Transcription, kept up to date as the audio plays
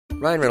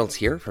Ryan Reynolds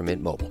here from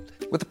Mint Mobile.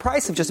 With the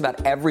price of just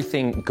about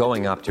everything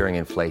going up during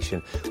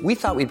inflation, we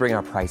thought we'd bring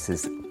our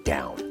prices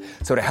down.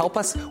 So to help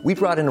us, we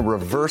brought in a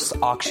reverse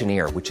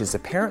auctioneer, which is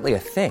apparently a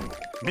thing.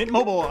 Mint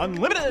Mobile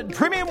Unlimited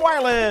Premium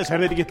Wireless. How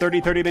to get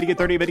 30, 30, bit to get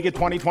 30, bit to get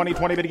 20, 20,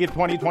 20, bit to get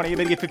 20, 20,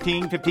 bit to get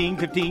 15, 15,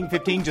 15,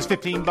 15, just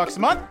 $15 a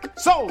month?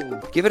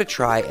 Sold! Give it a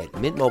try at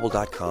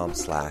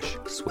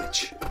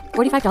mintmobile.com/switch.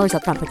 $45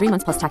 up front for 3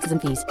 months plus taxes and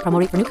fees. Promo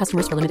rate for new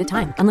customers for limited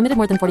time. Unlimited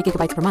more than 40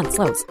 gigabytes per month.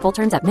 Slows full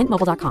terms at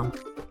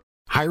mintmobile.com.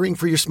 Hiring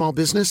for your small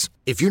business?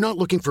 If you're not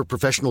looking for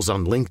professionals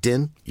on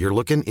LinkedIn, you're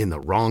looking in the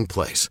wrong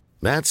place.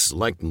 That's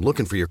like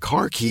looking for your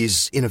car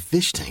keys in a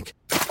fish tank.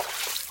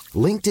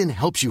 LinkedIn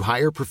helps you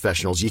hire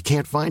professionals you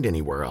can't find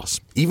anywhere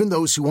else, even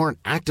those who aren't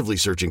actively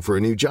searching for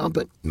a new job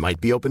but might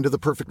be open to the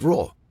perfect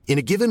role. In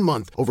a given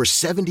month, over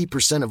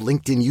 70% of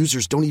LinkedIn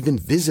users don't even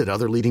visit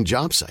other leading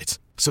job sites.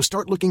 So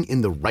start looking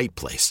in the right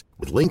place.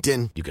 With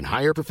LinkedIn, you can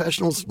hire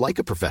professionals like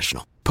a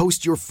professional.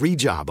 Post your free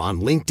job on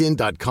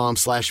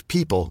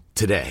linkedin.com/people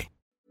today.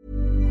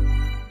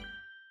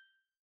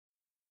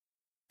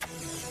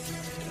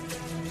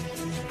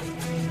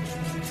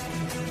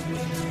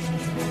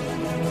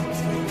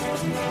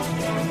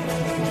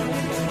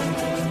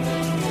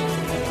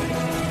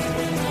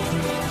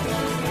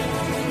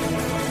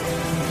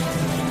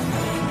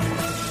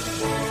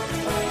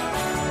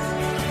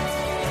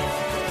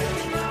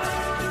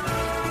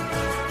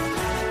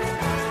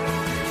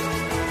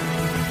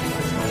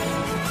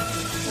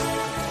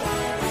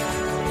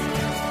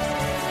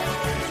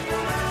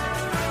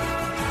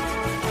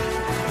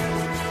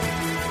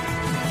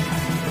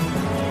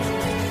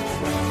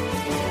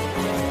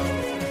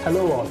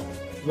 Hello all,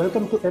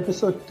 welcome to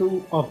episode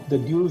 2 of the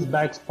Deuce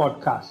Bags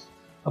podcast,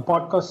 a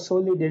podcast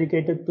solely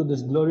dedicated to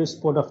this glorious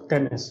sport of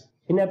tennis.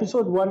 In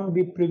episode 1,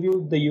 we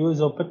previewed the US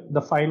Open,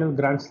 the final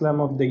Grand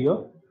Slam of the year,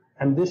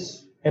 and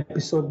this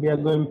episode we are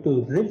going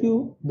to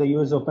review the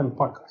US Open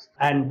podcast.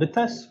 And with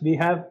us, we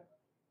have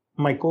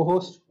my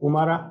co-host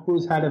Umara,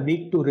 who's had a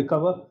week to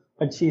recover,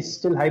 but she's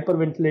still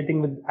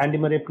hyperventilating with Andy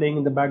Murray playing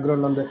in the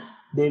background on the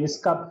Davis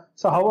Cup.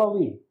 So how are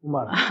we,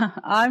 Umar?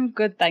 I'm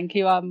good, thank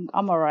you. I'm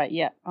all right.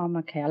 Yeah, I'm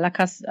okay. Like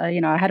us, I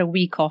had a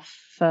week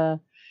off, to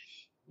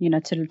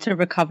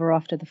recover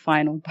after the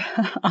final. But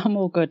I'm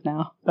all good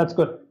now. That's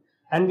good.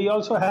 And we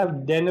also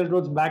have Daniel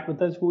Rhodes back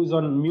with us, who's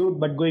on mute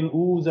but going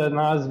oohs and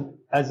ahs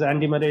as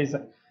Andy Murray is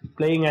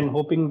playing and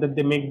hoping that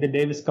they make the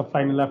Davis Cup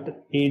final after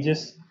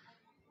ages.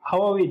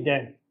 How are we,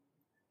 Dan?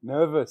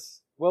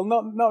 Nervous. Well,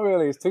 not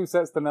really. It's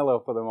 2-0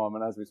 for the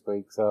moment as we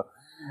speak. So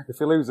if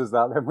he loses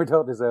that, then we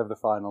don't deserve the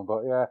final.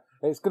 But yeah,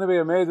 it's going to be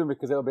amazing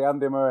because it'll be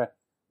Andy Murray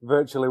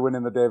virtually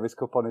winning the Davis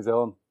Cup on his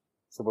own.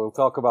 So we'll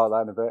talk about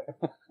that in a bit.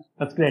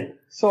 That's great.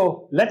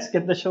 So let's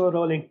get the show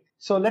rolling.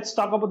 So let's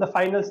talk about the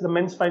finals, the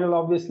men's final,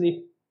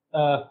 obviously.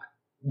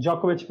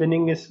 Djokovic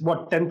winning is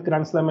 10th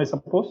Grand Slam, I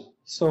suppose.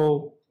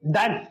 So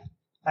Dan,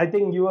 I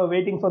think you were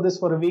waiting for this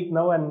for a week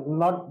now and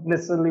not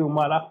necessarily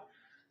Umara.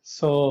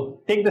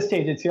 So take the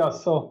stage, it's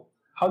yours. So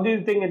how do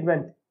you think it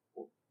went?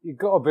 You've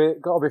got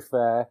to be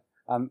fair,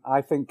 and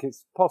I think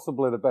it's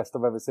possibly the best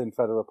I've ever seen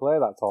Federer play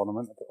that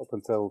tournament up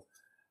until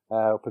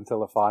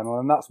the final,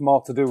 and that's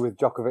more to do with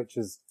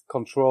Djokovic's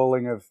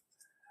controlling of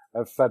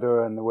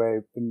Federer and the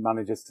way he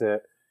manages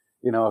to,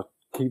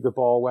 keep the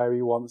ball where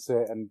he wants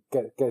it and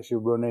gets you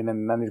running,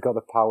 and then he's got the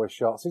power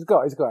shots. He's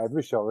got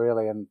every shot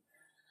really, and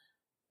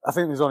I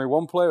think there's only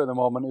one player at the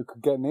moment who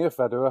could get near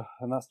Federer,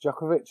 and that's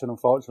Djokovic. And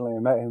unfortunately, he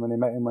met him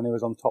when he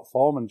was on top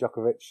form, and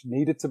Djokovic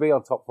needed to be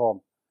on top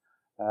form.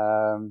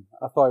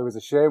 I thought it was a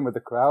shame with the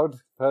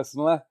crowd,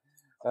 personally.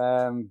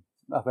 I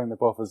think they're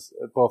both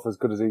as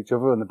good as each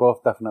other, and they're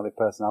both definitely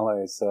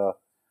personalities. So,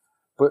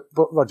 but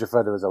Roger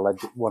Federer is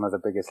one of the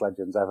biggest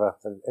legends ever,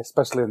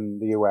 especially in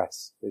the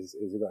US. He's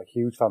got a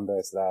huge fan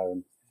base there,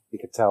 and you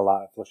could tell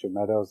that at Flushing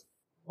Meadows.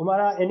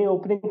 Umara, any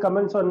opening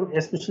comments on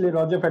especially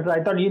Roger Federer?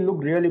 I thought he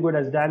looked really good,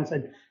 as Dan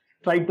said.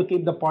 Tried to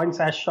keep the points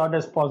as short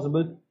as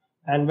possible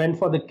and went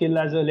for the kill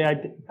as early.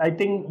 I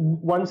think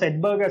once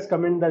Edberg has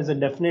come in, there's a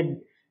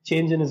definite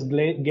change in his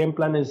game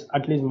plan, is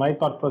at least my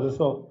thought process.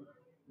 So,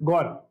 go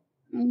on.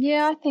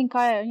 Yeah, I think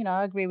I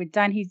agree with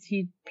Dan.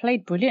 He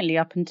played brilliantly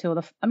up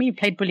until he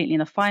played brilliantly in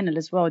the final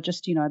as well.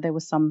 Just, there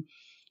was some,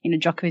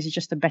 Djokovic is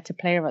just a better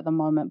player at the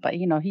moment, but,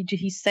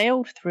 he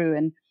sailed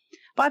through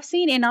but I've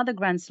seen in other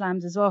Grand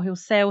Slams as well, he'll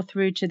sail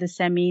through to the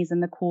semis and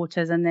the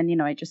quarters, and then,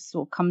 it just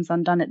sort of comes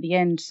undone at the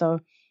end. So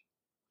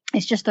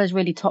it's just those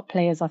really top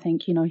players, I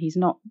think, he's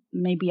not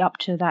maybe up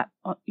to that,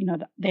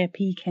 their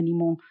peak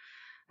anymore.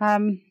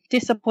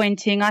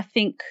 Disappointing, I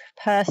think,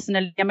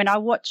 personally. I mean, I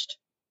watched,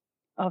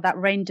 that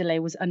rain delay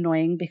was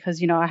annoying because,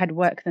 I had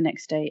work the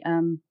next day.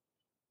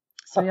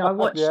 So I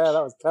watched. Yeah,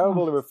 that was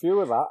terrible. There were a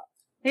few of that.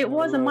 It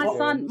was, and my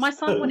son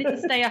wanted to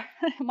stay up.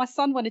 My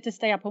son wanted to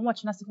stay up and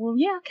watch, and I said, "Well,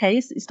 yeah, okay.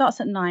 It starts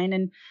at 9,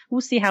 and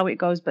we'll see how it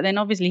goes." But then,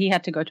 obviously, he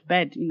had to go to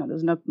bed. There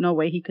was no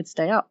way he could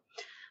stay up.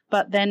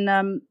 But then,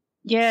 and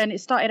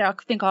it started, I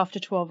think, after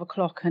 12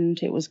 o'clock, and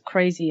it was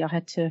crazy. I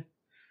had to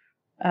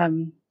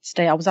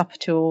stay. I was up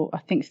till I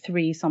think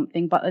 3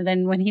 something, but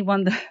then when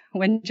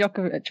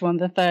Djokovic won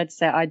the third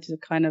set, I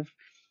just kind of,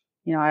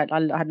 I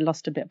had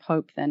lost a bit of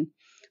hope then.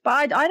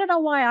 But I don't know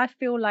why I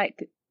feel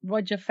like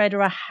Roger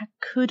Federer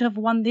could have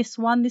won this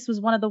one. This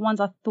was one of the ones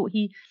I thought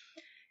he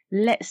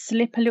let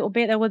slip a little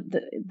bit. There were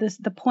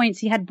the points,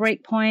 he had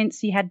break points,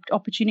 he had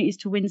opportunities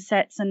to win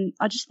sets, and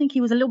I just think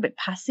he was a little bit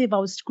passive. I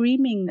was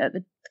screaming at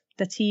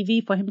the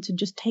TV for him to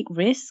just take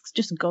risks,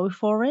 just go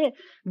for it,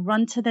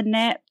 run to the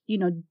net,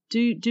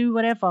 do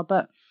whatever.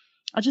 But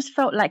I just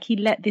felt like he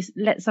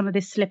let some of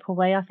this slip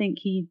away. I think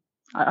he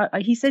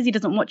says he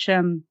doesn't watch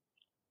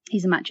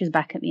his matches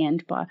back at the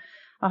end, but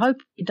I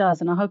hope he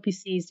does, and I hope he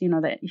sees,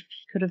 that if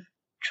he could have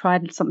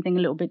tried something a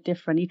little bit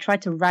different. He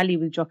tried to rally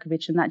with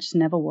Djokovic, and that just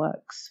never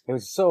works. He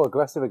was so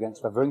aggressive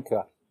against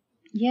Wawrinka.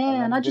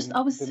 Yeah, and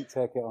didn't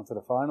take it onto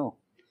the final.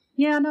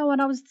 Yeah, I know, and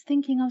I was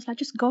like,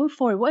 just go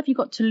for it. What have you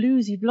got to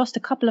lose? You've lost a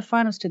couple of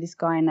finals to this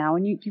guy now,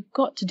 and you've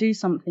got to do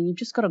something. You've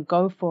just got to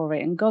go for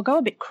it and go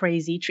a bit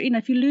crazy.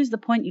 If you lose the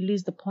point, you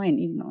lose the point.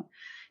 You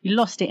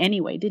lost it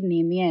anyway, didn't he,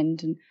 in the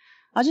end? And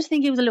I just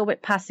think he was a little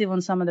bit passive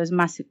on some of those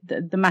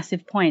the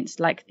massive points.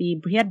 Like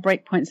he had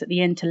break points at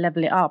the end to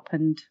level it up,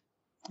 and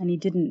he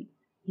didn't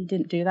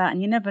do that.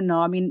 And you never know.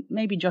 I mean,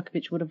 maybe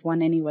Djokovic would have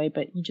won anyway,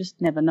 but you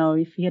just never know.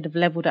 If he had have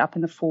leveled it up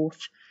in the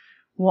fourth,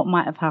 what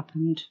might have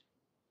happened?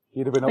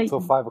 You'd have been up till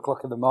 5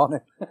 o'clock in the morning.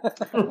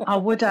 I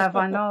would have.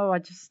 I know.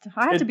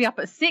 I had to be up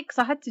at 6.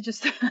 I had to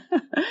just.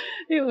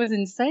 It was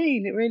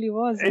insane. It really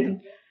was.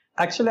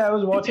 Actually, I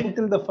was watching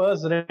till the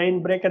first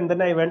rain break, and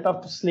then I went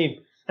off to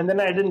sleep. And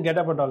then I didn't get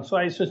up at all. So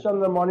I switched on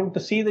in the morning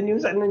to see the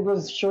news, and it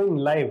was showing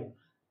live.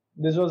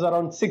 This was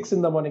around 6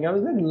 in the morning. I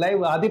was like,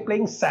 live. Are they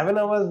playing 7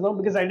 hours now?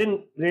 Because I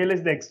didn't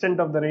realize the extent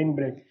of the rain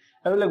break.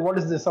 I was like, what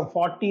is this? Some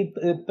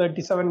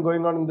 40-37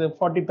 going on in the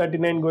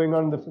 40-39 going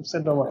on in the fifth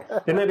set over.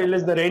 Then I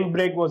realized the rain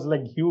break was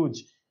like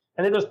huge.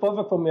 And it was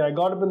perfect for me. I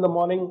got up in the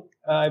morning.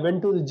 I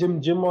went to the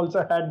gym. Gym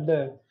also had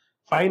the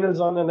finals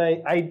on, and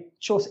I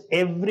chose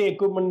every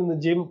equipment in the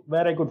gym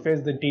where I could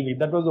face the TV.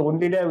 That was the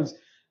only day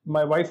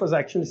my wife was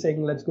actually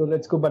saying, let's go.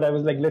 But I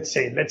was like, let's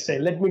say,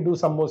 let me do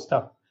some more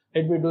stuff.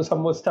 And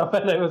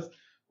I was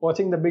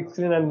watching the big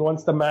screen, and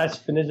once the match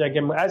finished, I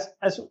came. As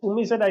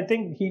Umi said, I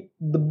think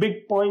the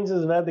big points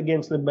is where the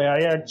game slipped by. I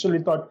actually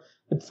thought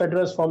with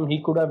Federer's form,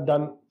 he could have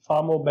done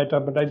far more better,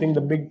 but I think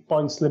the big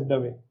points slipped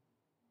away.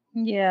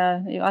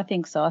 Yeah, I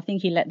think so. I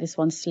think he let this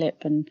one slip,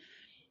 and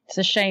it's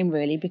a shame,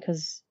 really,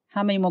 because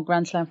how many more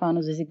Grand Slam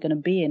finals is he going to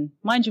be in?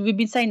 Mind you, we've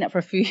been saying that for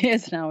a few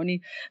years now, and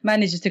he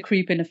manages to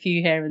creep in a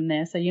few here and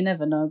there, so you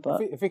never know.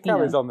 But if he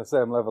carries on the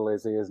same level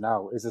as he is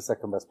now, he's the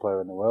second best player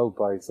in the world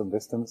by some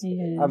distance.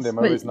 Andy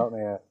Murray's not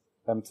near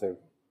them two.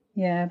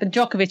 Yeah, but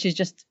Djokovic is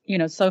just,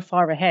 so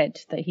far ahead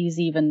that he's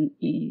even,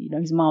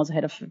 he's miles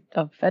ahead of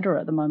Federer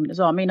at the moment as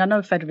well. I mean, I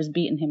know Federer's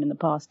beaten him in the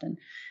past and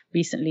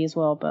recently as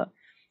well, but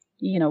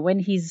when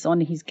he's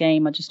on his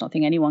game, I just don't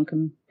think anyone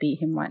can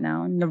beat him right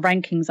now. And the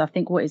rankings, I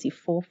think, what is he,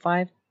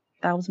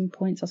 4,000-5,000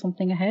 points or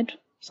something ahead?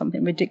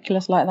 Something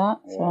ridiculous like that.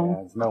 Yeah, so,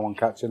 there's no one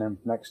catching him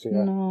next year.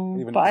 No,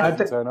 even if he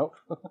doesn't turn up.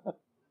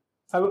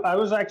 I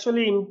was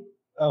actually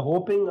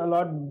hoping a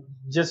lot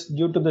just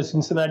due to the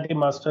Cincinnati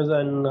Masters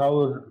and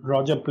how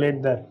Roger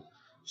played there.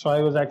 So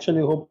I was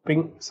actually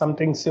hoping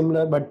something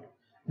similar, but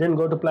didn't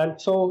go to plan.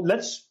 So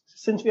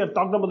since we have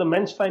talked about the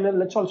men's final,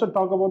 let's also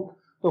talk about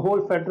the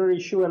whole Federer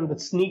issue and the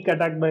sneak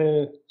attack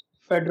by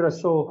Federer.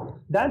 So,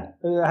 Dan,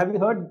 have you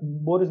heard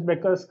Boris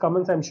Becker's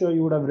comments? I'm sure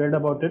you would have read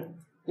about it.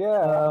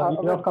 Yeah,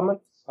 your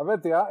comments? I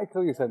read the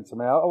article you sent to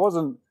me. I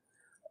wasn't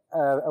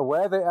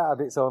aware that it had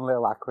its own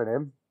little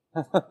acronym,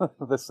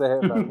 the say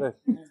about this.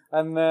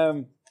 And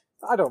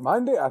I don't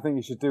mind it. I think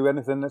you should do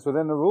anything that's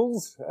within the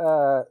rules.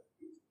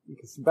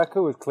 Because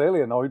Becker was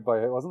clearly annoyed by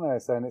it, wasn't he?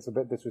 Saying it's a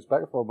bit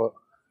disrespectful, but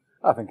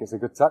I think it's a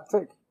good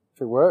tactic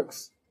if it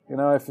works.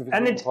 If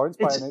it's points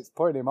by it, it's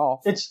pointing him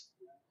off.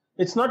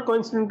 It's not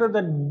coincidental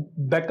that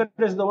Becker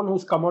is the one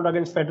who's come out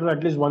against Federer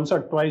at least once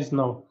or twice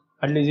now.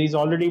 At least he's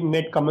already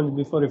made comments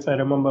before, if I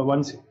remember,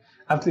 once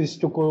after he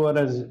took over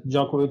as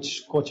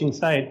Djokovic coaching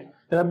side.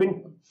 There have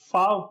been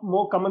far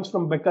more comments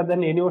from Becker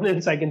than anyone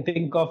else I can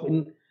think of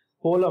in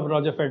whole of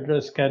Roger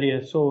Federer's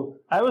career.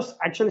 So I was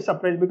actually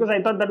surprised because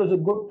I thought that was a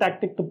good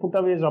tactic to put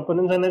away his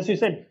opponents. And as you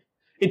said,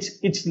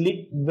 it's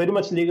very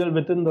much legal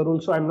within the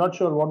rules. So I'm not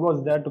sure what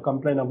was there to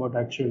complain about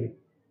actually.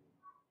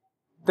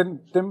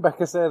 Didn't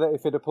Becker say that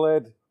if he'd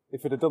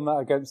have done that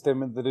against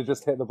him, they'd have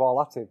just hit the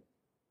ball at him?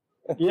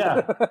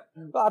 Yeah.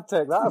 I'd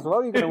take that as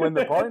well. You're going to win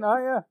the point,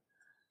 aren't you?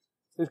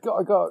 He's got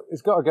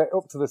to get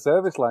up to the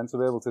service line to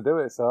be able to do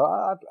it. So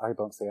I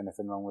don't see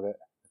anything wrong with it.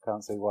 I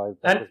can't see why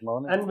Becker's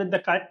moaning. And with the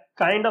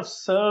kind of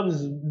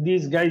serves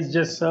these guys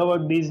just serve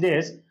out these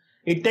days,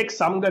 it takes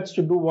some guts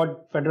to do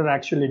what Federer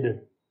actually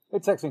did.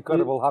 It takes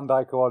incredible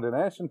hand-eye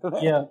coordination, doesn't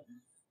it? Yeah,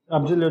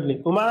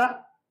 absolutely. Umara,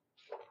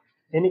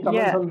 any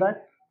comments on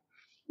that?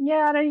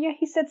 Yeah,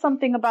 he said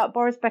something about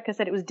Boris Becker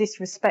said it was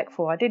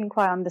disrespectful. I didn't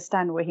quite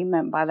understand what he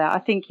meant by that. I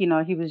think, he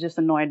was just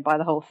annoyed by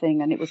the whole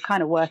thing and it was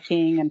kind of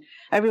working and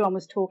everyone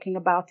was talking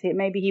about it.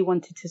 Maybe he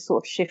wanted to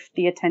sort of shift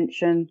the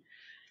attention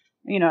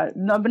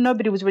but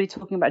nobody was really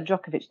talking about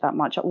Djokovic that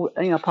much,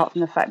 apart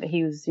from the fact that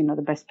he was,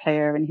 the best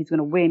player and he's going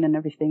to win and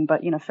everything.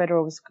 But,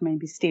 Federer was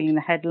maybe stealing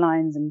the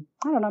headlines, and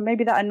I don't know,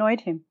 maybe that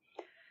annoyed him.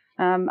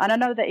 And I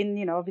know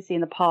that obviously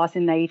in the past,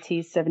 in the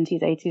 80s,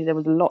 70s, 80s, there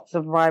was lots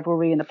of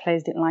rivalry and the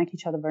players didn't like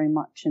each other very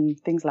much and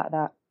things like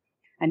that.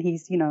 And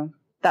he's,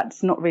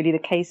 that's not really the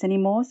case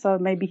anymore. So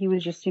maybe he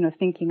was just,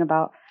 thinking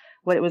about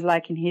what it was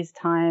like in his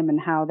time and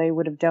how they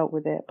would have dealt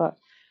with it. But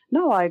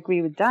no, I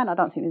agree with Dan. I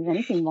don't think there's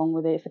anything wrong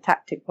with it. If a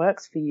tactic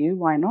works for you,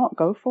 why not?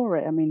 Go for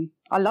it. I mean,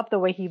 I love the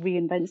way he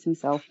reinvents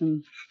himself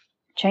and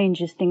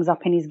changes things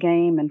up in his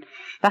game. And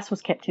that's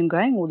what's kept him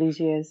going all these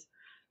years.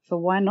 So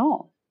why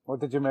not? What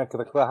did you make of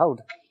the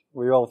crowd?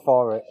 Were you all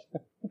for it?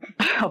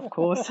 Of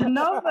course.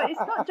 No, but it's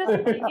not just...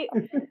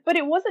 but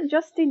it wasn't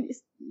just in...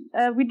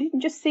 we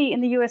didn't just see it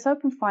in the US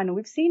Open final.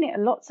 We've seen it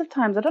lots of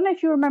times. I don't know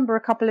if you remember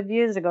a couple of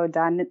years ago,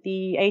 Dan, at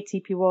the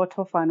ATP World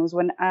Tour finals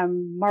when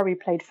Murray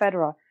played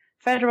Federer.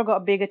 Federer got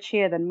a bigger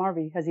cheer than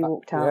Murray as he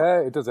walked out.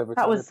 Yeah, he does every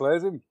time he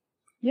plays him.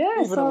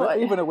 Yeah,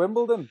 even at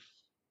Wimbledon.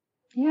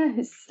 Yeah,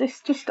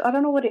 it's just, I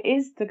don't know what it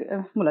is.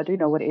 Well, I do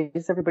know what it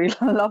is. Everybody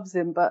loves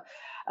him. But,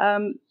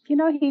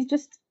 he's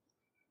just...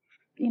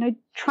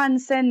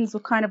 transcends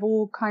kind of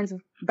all kinds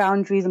of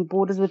boundaries and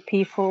borders with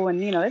people,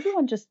 and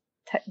everyone just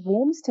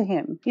warms to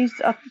him. He's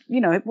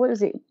what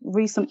is it?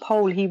 Recent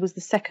poll, he was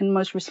the second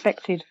most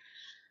respected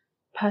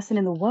person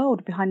in the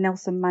world behind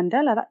Nelson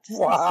Mandela.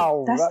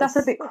 That's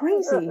a bit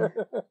crazy.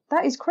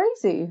 That is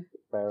crazy.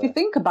 If you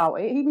think about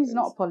it, he's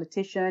not a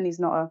politician. He's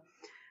not a.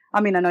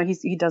 I mean, I know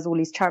he does all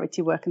his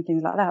charity work and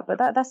things like that, but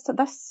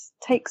that's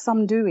takes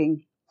some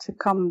doing to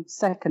come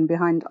second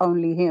behind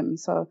only him.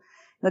 So.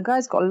 The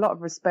guy's got a lot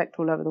of respect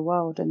all over the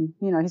world, and,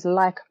 he's a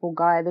likable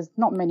guy. There's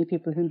not many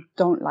people who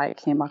don't like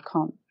him. I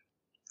can't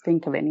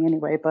think of any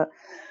anyway, but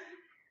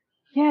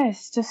yeah,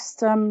 it's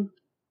just,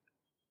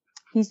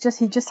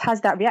 he just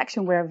has that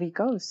reaction wherever he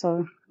goes.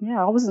 So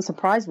yeah, I wasn't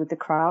surprised with the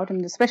crowd,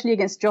 and especially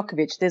against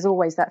Djokovic, there's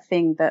always that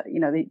thing that,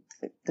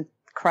 the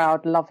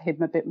crowd love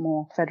him a bit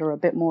more, Federer a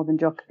bit more than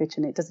Djokovic,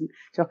 and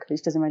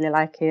Djokovic doesn't really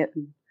like it,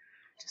 and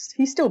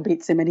he still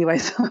beats him anyway,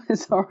 so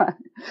it's all right.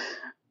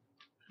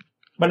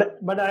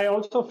 But I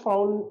also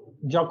found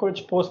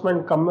Djokovic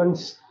postman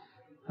comments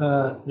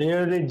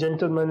really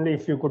gentlemanly,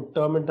 if you could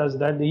term it as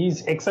that.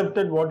 He's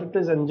accepted what it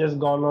is and just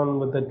gone on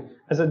with it.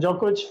 As a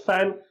Djokovic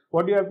fan,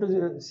 what do you have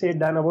to say,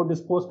 Dan, about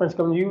his postman's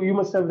comments? You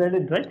must have read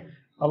it, right?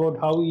 About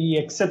how he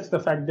accepts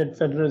the fact that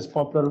Federer is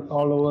popular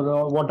all over,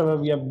 or whatever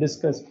we have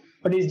discussed.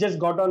 But he's just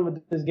got on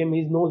with his game.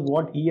 He knows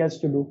what he has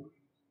to do.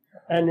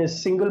 And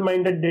his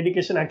single-minded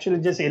dedication actually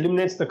just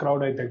eliminates the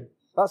crowd, I think.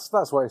 That's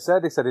what he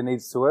said. He said he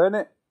needs to earn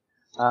it.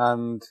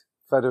 And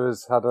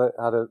Federer's had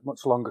a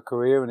much longer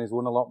career and he's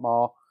won a lot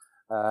more.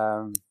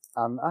 And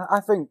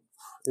I think,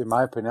 in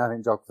my opinion, I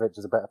think Djokovic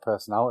is a better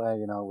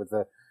personality, with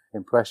the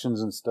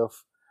impressions and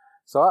stuff.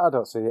 So I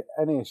don't see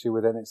any issue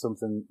with it. It's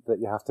something that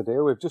you have to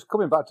deal with. Just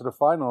coming back to the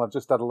final, I've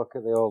just had a look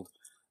at the old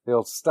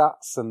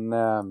stats, and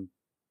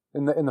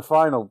in the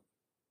final,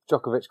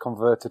 Djokovic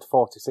converted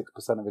 46%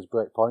 of his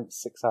break points,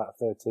 6 out of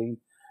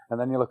 13, and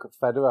then you look at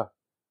Federer,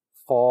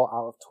 4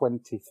 out of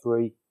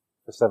 23.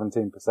 For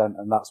 17%,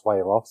 and that's why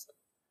he lost.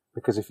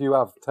 Because if you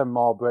have 10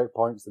 more break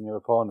points than your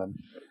opponent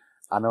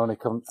and only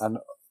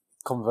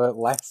convert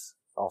less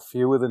or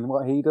fewer than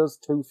what he does,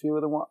 2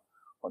 fewer than what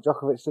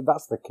Djokovic did,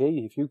 that's the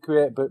key. If you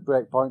create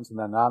break points and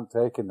then aren't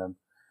taking them,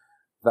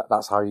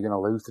 that's how you're going to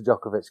lose to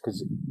Djokovic,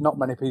 because not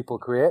many people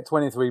create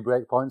 23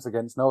 break points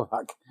against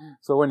Novak.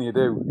 So when you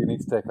do, you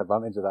need to take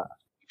advantage of that.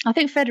 I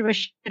think Federer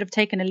should have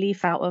taken a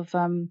leaf out of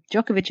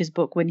Djokovic's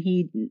book when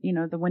he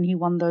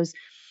won those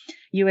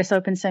US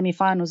Open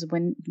semi-finals,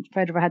 when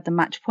Federer had the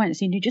match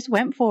points, and he just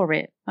went for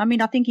it. I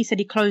mean, I think he said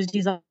he closed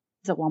his eyes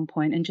at one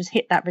point and just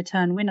hit that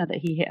return winner that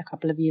he hit a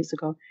couple of years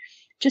ago.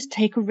 Just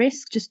take a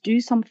risk, just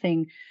do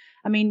something.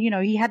 I mean,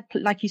 he had,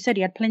 like you said,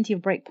 he had plenty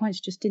of break points,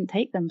 just didn't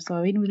take them.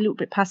 So he was a little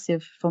bit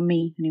passive for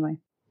me anyway.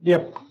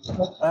 Yep,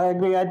 I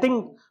agree. I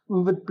think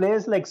with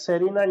players like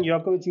Serena and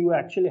Djokovic, you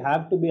actually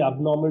have to be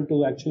abnormal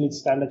to actually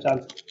stand a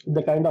chance with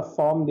the kind of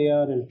form they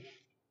are in.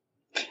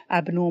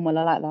 Abnormal,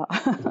 I like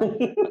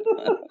that.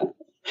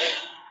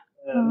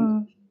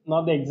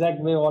 Not the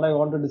exact way what I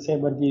wanted to say,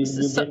 but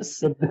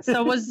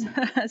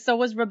so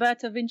was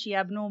Roberta Vinci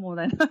abnormal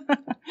then?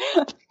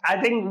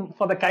 I think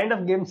for the kind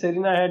of game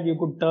Serena had, you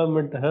could term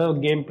it, her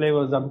gameplay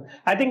was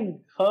I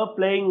think her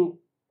playing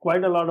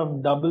quite a lot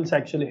of doubles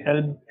actually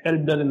helped her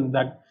in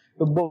that.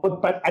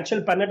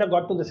 Actually, Panetta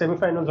got to the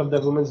semifinals of the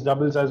women's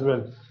doubles as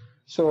well.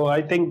 So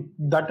I think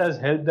that has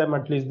helped them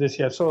at least this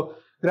year. So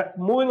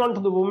moving on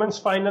to the women's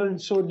final.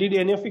 So did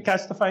any of you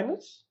catch the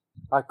finals?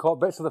 I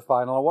caught bits of the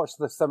final. I watched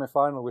the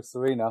semi-final with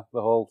Serena,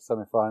 the whole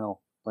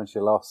semi-final, when she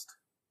lost.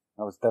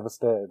 I was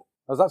devastated.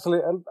 I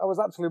was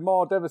actually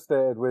more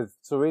devastated with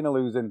Serena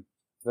losing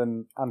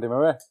than Andy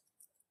Murray,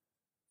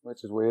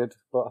 which is weird.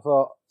 But I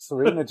thought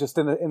Serena just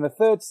in the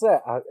third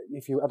set. I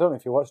don't know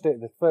if you watched it.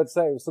 The third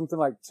set, it was something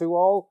like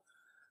 2-2,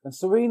 and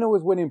Serena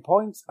was winning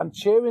points and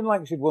cheering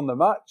like she'd won the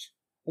match.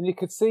 And you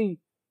could see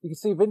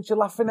Vinci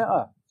laughing at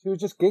her. she was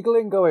just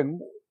giggling, going,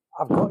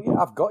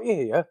 I've got you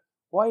here.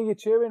 Why are you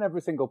cheering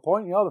every single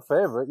point? You're the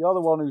favourite. You're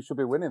the one who should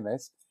be winning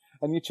this.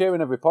 And you're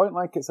cheering every point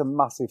like it's a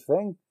massive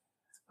thing.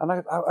 And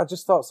I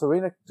just thought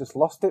Serena just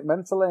lost it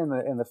mentally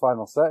in the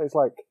final set. It's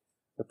like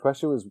the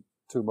pressure was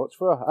too much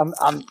for her.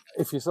 And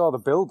if you saw the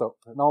build-up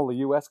and all the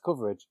US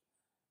coverage,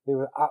 they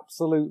were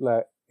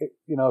absolutely,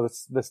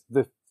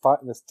 the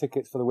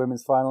tickets for the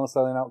women's final are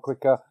selling out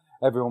quicker.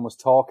 Everyone was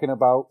talking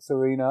about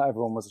Serena.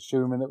 Everyone was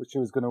assuming that she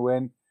was going to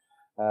win.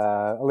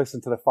 I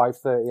listened to the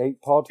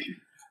 538 pod,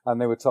 and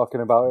they were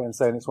talking about it and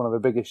saying it's one of the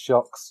biggest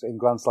shocks in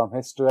Grand Slam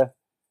history.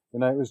 You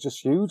know, it was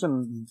just huge,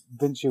 and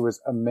Vinci was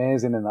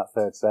amazing in that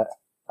third set.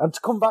 And to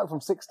come back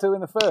from 6-2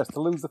 in the first, to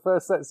lose the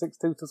first set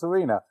 6-2 to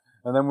Serena,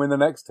 and then win the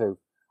next two,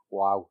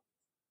 wow.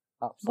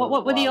 Absolutely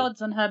what were the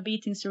odds on her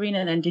beating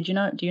Serena then? Do you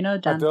know,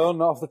 Dan? I don't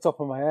know off the top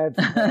of my head.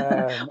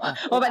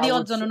 What about the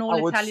odds on an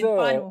all-Italian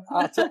final?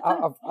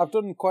 I've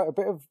done quite a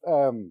bit of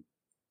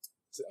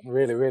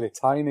really, really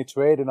tiny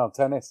trading on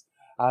tennis,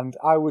 and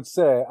I would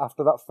say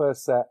after that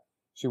first set,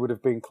 she would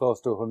have been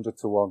close to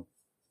 100-1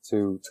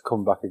 to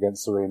come back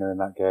against Serena in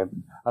that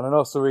game. And I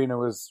know Serena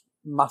was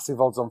massive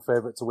odds-on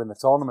favourite to win the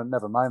tournament,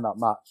 never mind that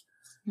match.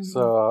 Mm-hmm.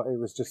 So it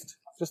was just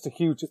a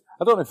huge...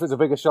 I don't know if it's a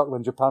bigger shock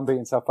than Japan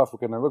beating South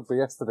Africa in rugby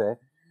yesterday,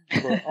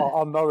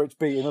 or Norwich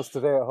beating us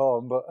today at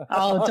home. But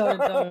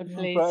don't,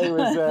 please. But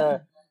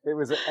it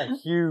was a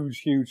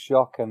huge, huge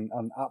shock and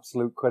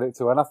absolute credit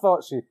to her. And I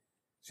thought she'd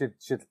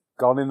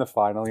gone in the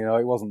final. You know,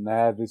 it wasn't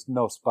there. There's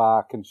no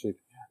spark, and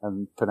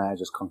Pennetta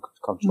just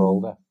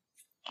controlled her.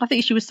 I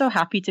think she was so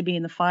happy to be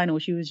in the final.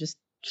 She was just...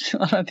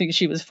 I don't think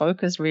she was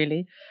focused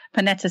really.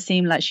 Pennetta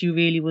seemed like she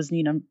really was,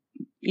 zoned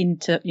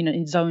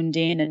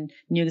in and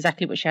knew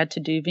exactly what she had to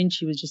do.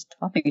 Vinci was just,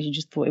 I think she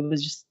just thought it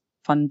was just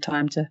fun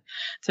time to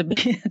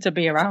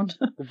be around.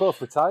 They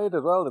both retired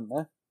as well, didn't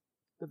they?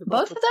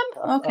 Both of them?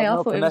 Okay, I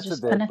thought it was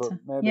just Pennetta.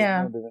 Maybe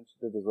Vinci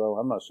did as well.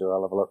 I'm not sure.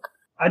 I'll have a look.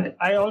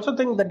 I also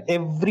think that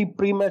every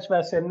pre-match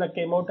where Serena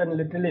came out and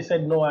literally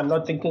said, no, I'm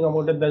not thinking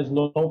about it, there's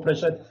no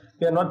pressure.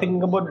 We are not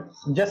thinking about it.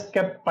 Just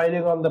kept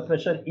piling on the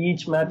pressure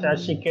each match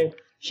as she came.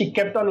 She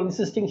kept on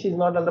insisting she's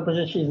not under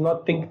pressure, she's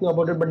not thinking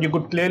about it, but you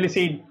could clearly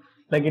see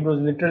like it was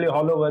literally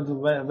hollow words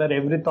where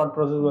every thought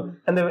process was.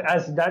 And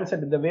as Dan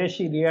said, the way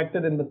she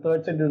reacted in the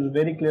third set, it was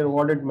very clear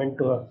what it meant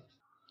to her.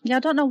 Yeah,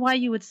 I don't know why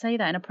you would say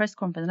that in a press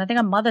conference. And I think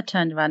her mother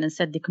turned around and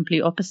said the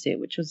complete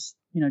opposite, which was,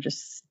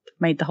 just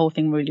made the whole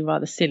thing really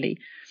rather silly.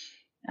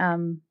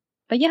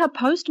 But yeah, her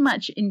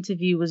post-match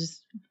interview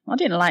I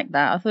didn't like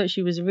that. I thought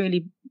she was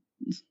really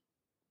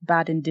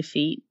bad in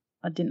defeat.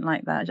 I didn't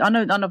like that. I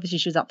know, and obviously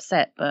she was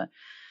upset, but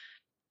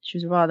she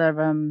was rather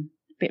a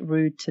bit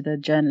rude to the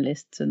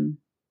journalists, and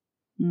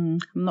I'm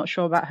not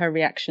sure about her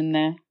reaction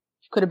there.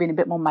 She could have been a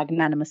bit more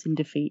magnanimous in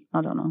defeat.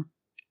 I don't know.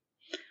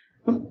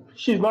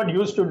 She's not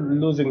used to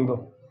losing,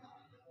 though.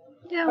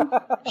 Yeah,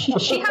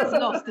 she has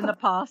lost in the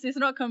past. It's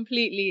not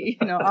completely,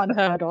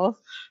 unheard of.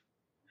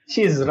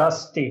 She's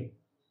rusty.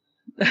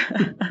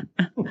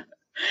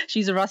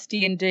 She's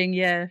rusty in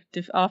doing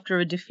after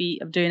a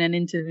defeat of doing an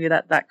interview.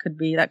 That could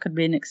be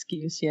an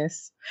excuse.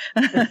 Yes,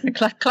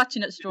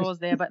 clutching at straws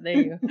there, but there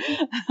you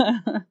go.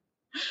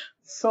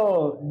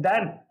 So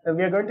Dan,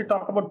 we are going to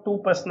talk about two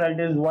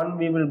personalities. One,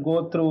 we will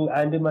go through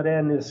Andy Murray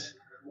and his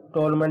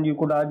tournament. You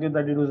could argue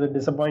that it was a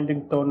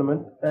disappointing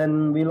tournament,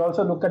 and we'll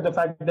also look at the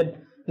fact that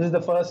this is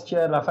the first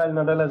year Rafael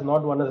Nadal has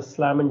not won a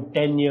slam in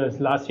 10 years.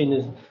 Last year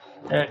is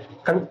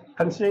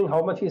considering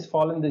how much he's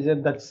fallen this year,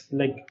 that's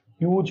like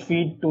huge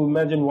feat to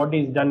imagine what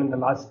he's done in the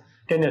last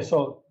 10 years.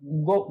 So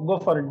go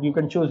for it. You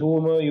can choose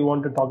whom you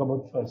want to talk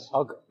about first.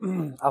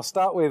 I'll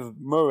start with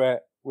Murray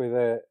with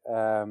a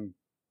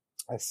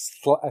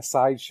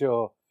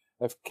sideshow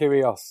of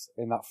Kyrgios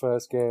in that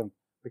first game,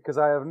 because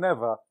I have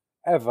never,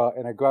 ever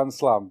in a Grand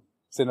Slam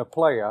seen a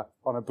player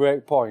on a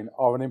break point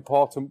or an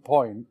important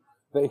point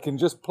that he can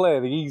just play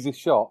the easy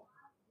shot,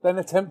 then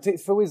attempt it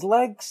through his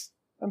legs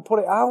and put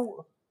it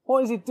out.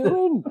 What is he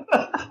doing?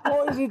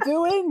 What is he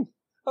doing?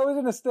 I was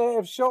in a state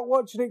of shock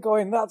watching it,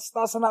 going,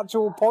 "That's an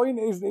actual point.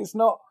 It's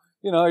not,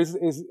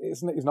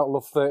 he's not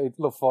love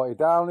 40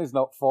 down. He's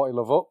not 40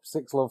 love up,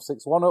 6-love,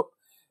 6-1 up.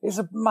 It's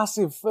a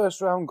massive first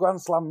round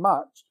Grand Slam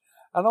match,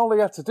 and all he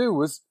had to do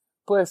was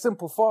play a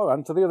simple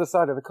forehand to the other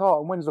side of the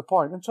court and wins the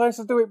point, and tries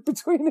to do it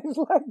between his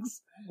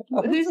legs."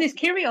 Who's this,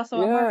 Kyrgios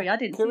or Murray? I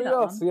didn't see that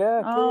one.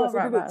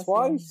 Kyrgios. He did it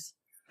twice,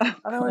 and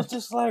I was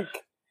just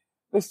like,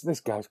 This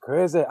guy's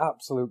crazy,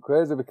 absolute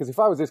crazy. Because if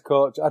I was his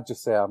coach, I'd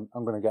just say, I'm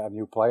going to get a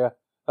new player.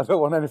 I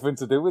don't want anything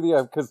to do with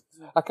you, because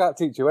I can't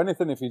teach you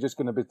anything if you're just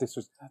going to be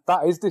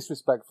That is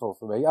disrespectful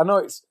for me. I know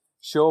it's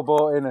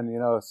showboating,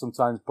 and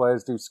sometimes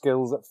players do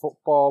skills at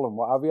football and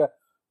what have you.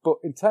 But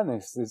in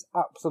tennis, there's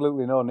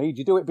absolutely no need.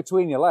 You do it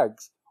between your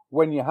legs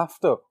when you have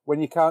to,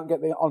 when you can't get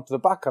onto the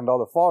backhand or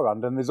the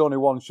forehand, and there's only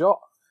one shot.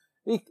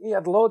 He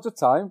had loads of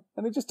time,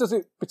 and he just does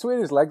it between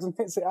his legs and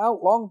hits it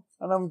out long.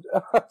 And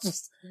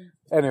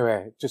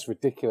anyway, just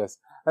ridiculous.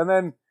 And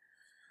then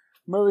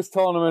Murray's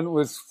tournament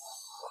was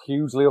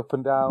hugely up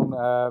and down.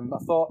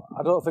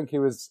 I don't think he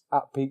was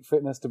at peak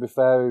fitness, to be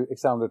fair. He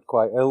sounded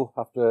quite ill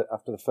after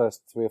the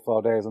first 3 or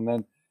 4 days. And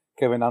then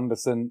Kevin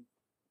Anderson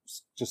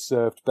just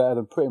served better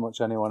than pretty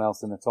much anyone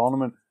else in the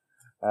tournament.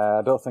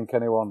 I don't think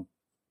anyone,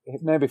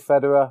 maybe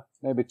Federer,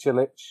 maybe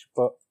Cilic,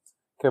 but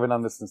Kevin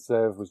Anderson's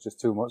serve was just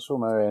too much for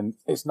Murray. And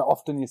it's not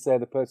often you say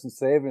the person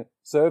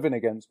serving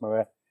against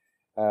Murray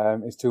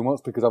is too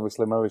much, because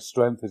obviously Murray's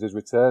strength is his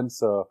return.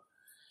 So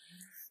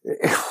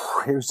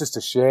it was just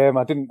a shame.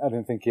 I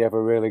didn't think he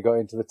ever really got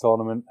into the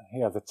tournament.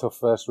 He had a tough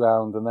first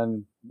round, and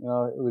then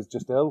it was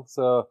just ill.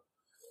 So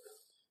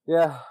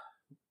yeah,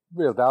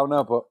 real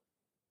downer. But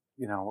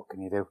what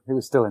can you do? It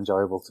was still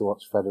enjoyable to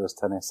watch Federer's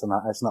tennis, and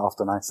it's not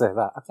often I say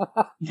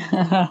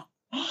that.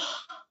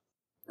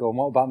 Go on,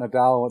 what about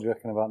Nadal? What do you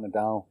reckon about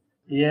Nadal?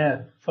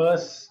 Yeah,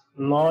 first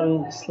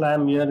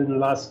non-slam year in the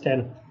last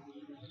 10.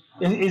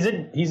 Is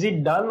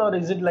it done, or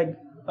is it like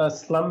a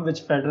slump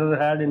which Federer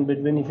had in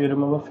between, if you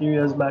remember a few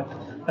years back,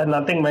 and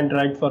nothing went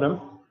right for him?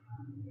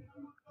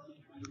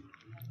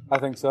 I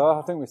think so.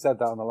 I think we said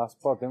that on the last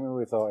pod, didn't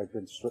we? We thought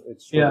he'd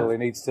struggle.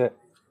 Yeah.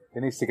 He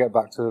needs to get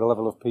back to the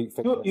level of peak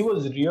fitness. He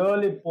was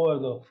really poor,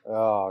 though.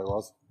 Oh, he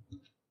was.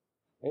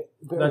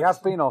 He has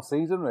been all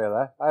season,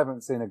 really. I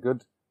haven't seen a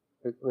good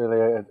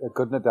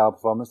Nadal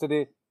performance. Did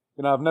he?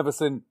 I've never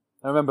seen.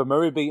 I remember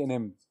Murray beating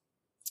him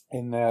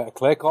in a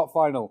clay court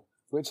final,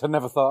 which I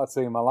never thought I'd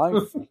see in my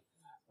life.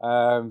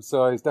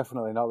 So he's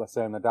definitely not the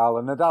same Nadal.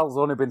 And Nadal's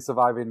only been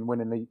surviving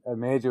winning a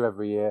major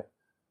every year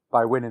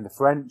by winning the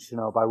French,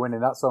 by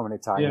winning that so many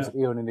times. Yeah.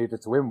 He only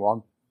needed to win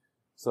one.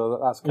 So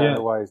that's kind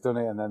of why he's done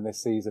it. And then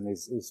this season,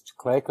 his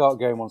clay court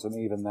game wasn't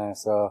even there.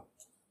 So,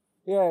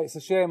 yeah, it's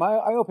a shame.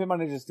 I hope he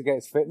manages to get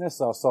his fitness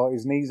or sort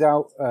his knees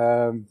out.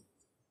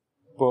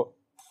 But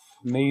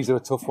knees are a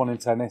tough one in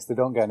tennis. They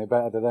don't get any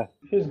better, do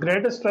they? His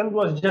greatest strength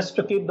was just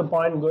to keep the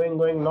point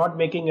going, not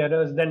making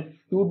errors. Then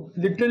you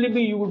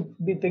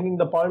would be thinking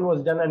the point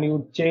was done, and you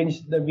would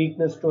change the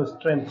weakness to a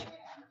strength.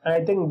 And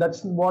I think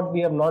that's what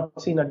we have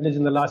not seen, at least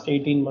in the last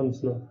 18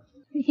 months now.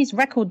 His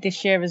record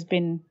this year has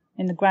been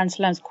in the Grand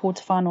Slams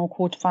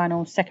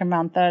quarterfinal, second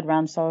round, third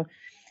round. So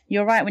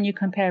you're right when you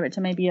compare it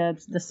to maybe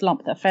the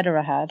slump that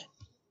Federer had.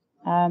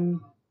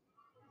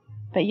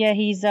 But yeah,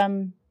 he's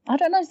I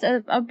don't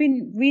know. I've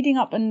been reading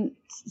up, and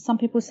some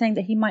people saying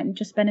that he might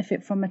just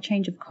benefit from a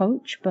change of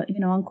coach. But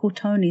Uncle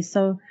Tony's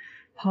so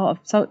part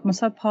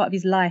of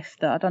his life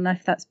that I don't know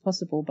if that's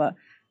possible. But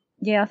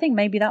yeah, I think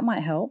maybe that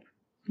might help.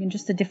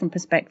 Just a different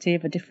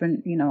perspective, a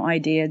different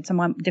idea,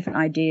 some different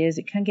ideas.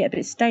 It can get a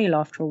bit stale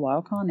after a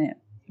while, can't it?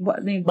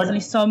 There's only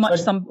so much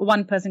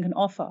one person can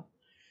offer.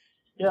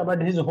 Yeah,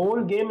 but his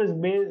whole game is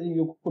based.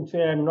 You could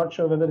say, I'm not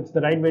sure whether it's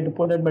the right way to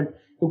put it, but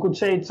you could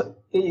say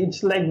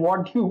it's like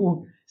what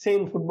you say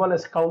in football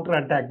as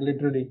counter-attack,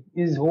 literally.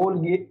 His whole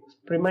game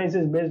premise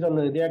is based on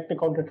a reactive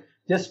counter,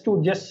 just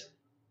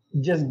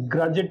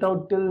grudge it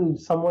out till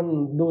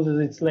someone loses.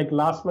 It's like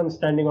last man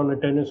standing on a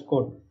tennis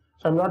court.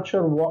 So I'm not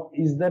sure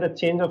is there a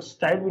change of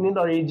style we need,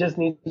 or he just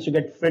needs to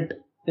get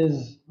fit,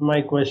 is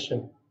my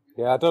question.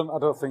 Yeah, I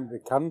don't think they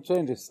can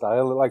change his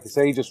style. Like you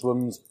say, he just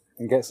runs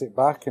and gets it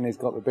back, and he's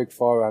got the big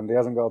forehand. He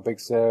hasn't got a big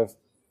serve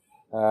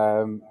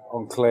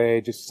on clay.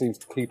 Just seems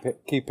to keep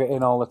it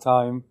in all the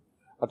time.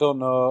 I don't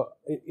know.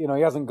 He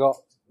hasn't got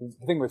the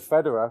thing with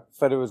Federer.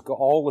 Federer's got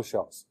all the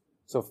shots.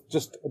 So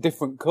just a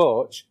different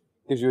coach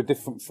gives you a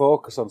different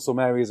focus on some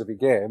areas of your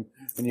game,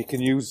 and you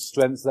can use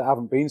strengths that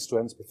haven't been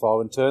strengths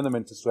before and turn them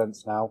into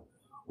strengths now.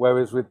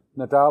 Whereas with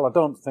Nadal, I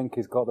don't think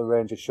he's got the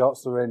range of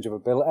shots, the range of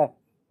ability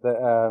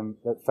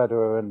that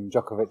Federer and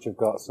Djokovic have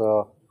got.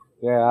 So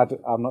yeah,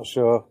 I'm not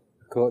sure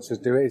coaches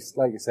do it. It's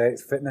like you say,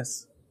 it's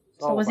fitness.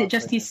 So was it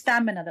just his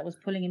stamina that was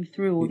pulling him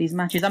through all these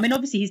matches? I mean,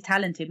 obviously he's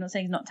talented. I'm not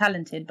saying he's not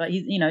talented, but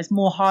he's, it's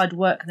more hard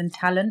work than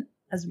talent,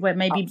 as where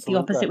maybe the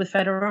opposite with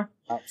Federer.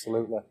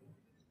 Absolutely.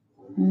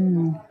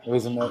 There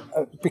isn't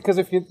because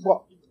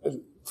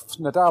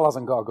Nadal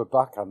hasn't got a good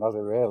backhand, has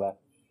he? Really,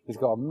 he's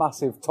got a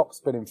massive top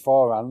spinning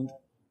forehand.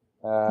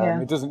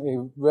 He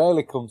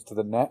rarely comes to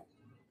the net.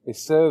 His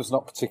serve's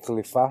not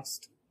particularly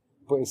fast,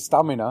 but his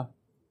stamina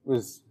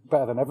was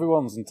better than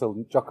everyone's until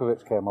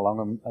Djokovic came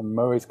along, and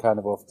Murray's kind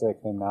of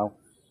overtaken him now.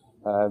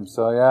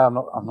 So yeah,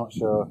 I'm not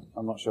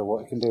sure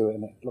what he can do,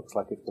 and it looks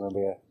like it's going to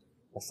be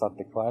a sad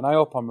decline. I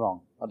hope I'm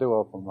wrong. I do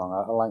hope I'm wrong.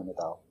 I like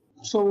Nadal.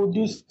 So would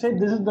you say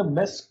this is the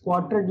best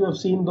quartet you have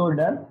seen, though,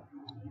 Dan,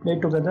 play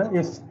together?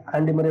 If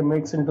Andy Murray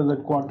makes into the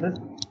quartet,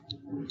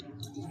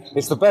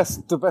 it's the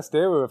best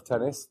era of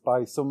tennis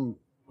by some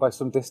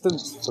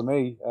distance for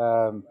me.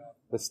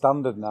 The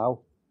standard now.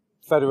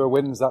 Federer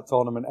wins that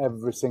tournament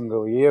every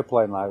single year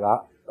playing like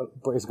that,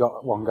 but he's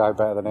got one guy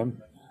better than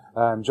him.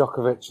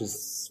 Djokovic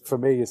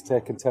has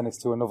taken tennis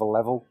to another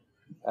level.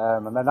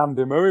 And then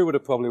Andy Murray would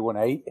have probably won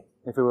 8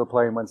 if he were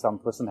playing when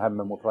Sampras and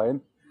Hedman were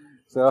playing.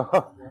 So,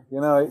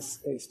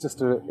 it's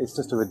just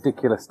a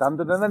ridiculous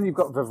standard. And then you've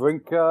got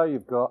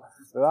Wawrinka,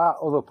 there are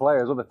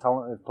other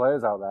talented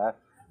players out there.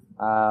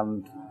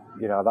 And,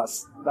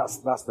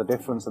 that's the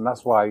difference. And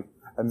that's why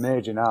a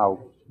major now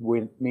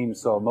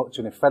means so much.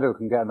 And if Federer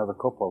can get another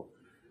couple,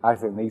 I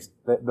think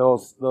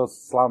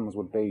those slams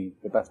would be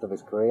the best of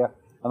his career,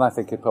 and I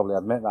think he'd probably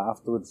admit that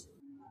afterwards.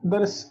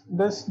 There's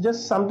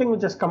just something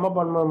which has come up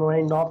on my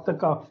mind off the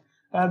cuff.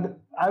 And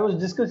I was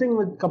discussing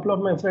with a couple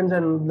of my friends,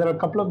 and there are a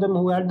couple of them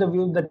who had the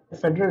view that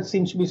Federer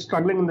seems to be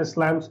struggling in the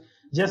slams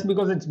just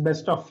because it's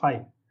best of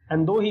 5.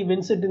 And though he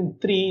wins it in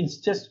 3, it's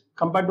just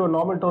compared to a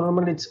normal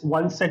tournament, it's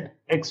 1 set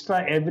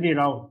extra every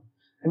round.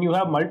 And you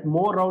have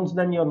more rounds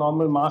than your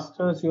normal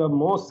Masters, you have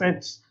more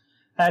sets.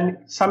 And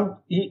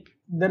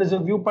there is a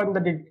viewpoint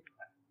that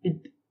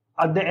it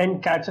at the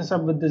end catches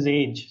up with his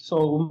age. So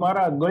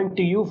Umara, going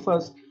to you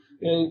first,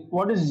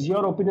 what is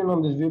your opinion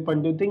on this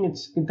viewpoint? Do you think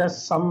it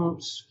has some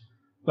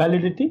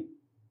validity?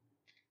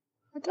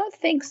 I don't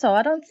think so.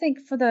 I don't think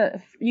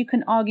you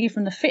can argue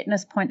from the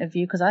fitness point of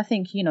view, because I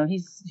think,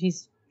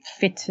 he's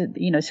fit,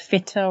 is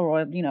fitter,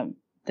 or,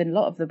 than a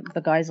lot of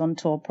the guys on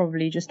tour,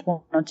 probably just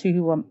 1 or 2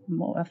 who are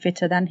more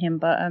fitter than him.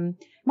 But it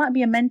might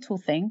be a mental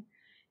thing.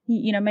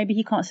 Maybe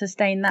he can't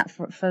sustain that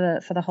for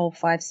the whole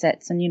 5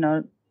 sets.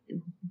 And,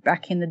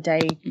 back in the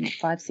day,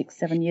 5, 6,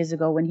 7 years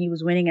ago, when he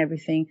was winning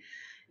everything,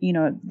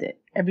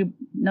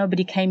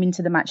 nobody came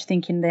into the match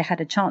thinking they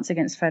had a chance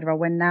against Federer,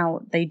 when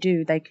now they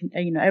do. They can,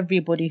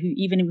 everybody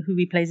who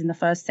he plays in the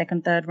first,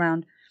 second, third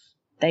round,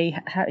 they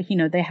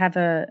have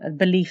a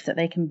belief that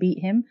they can beat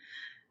him.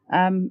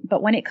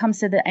 But when it comes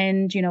to the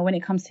end, when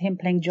it comes to him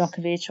playing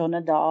Djokovic or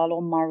Nadal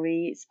or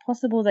Murray, it's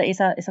possible that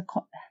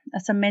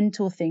it's a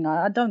mental thing.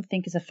 I don't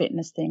think it's a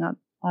fitness thing.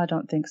 I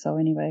don't think so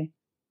anyway.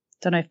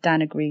 Don't know if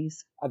Dan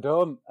agrees. I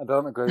don't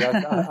agree.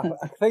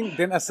 I think,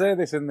 didn't I say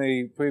this in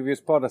the previous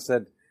pod? I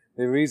said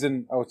the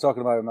reason I was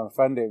talking about it with my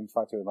friend, in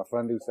fact, it was my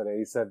friend who said it.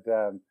 He said,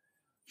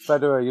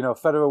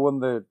 Federer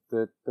won the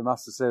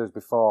Masters Series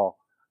before,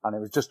 and it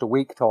was just a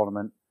week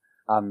tournament,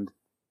 and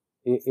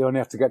he only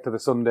had to get to the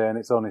Sunday, and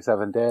it's only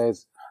 7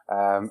 days,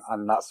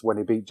 and that's when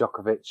he beat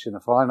Djokovic in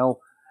the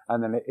final.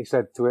 And then he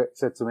said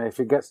to me, if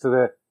it gets to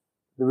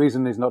the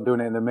reason he's not doing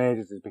it in the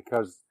majors is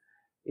because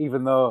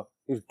even though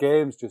his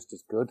game's just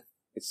as good,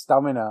 his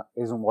stamina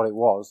isn't what it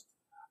was,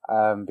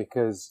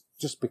 because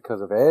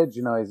of age.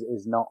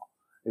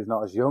 He's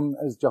not as young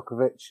as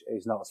Djokovic.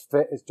 He's not as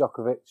fit as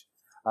Djokovic.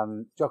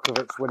 And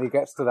Djokovic, when he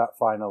gets to that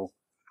final,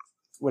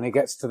 when he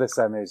gets to the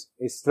semis,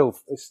 is still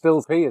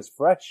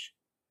fresh.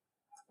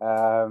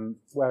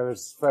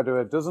 Whereas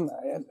Federer doesn't.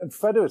 And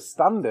Federer's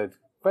standard,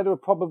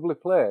 Federer probably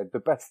played the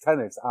best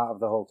tennis out of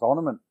the whole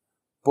tournament,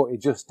 but he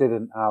just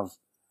didn't have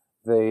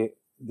that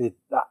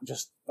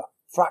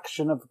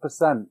fraction of a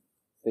percent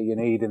that you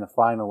need in the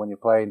final when you're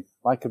playing.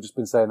 Like I've just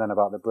been saying then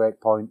about the break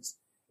points.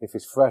 If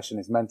he's fresh and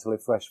he's mentally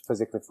fresh,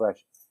 physically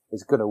fresh,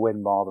 he's going to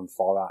win more than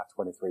 4 out of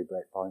 23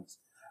 break points.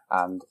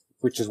 And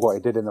which is what he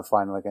did in the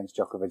final against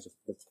Djokovic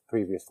the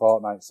previous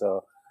fortnight.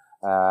 So,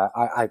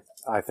 I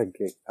think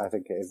it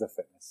is a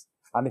fitness.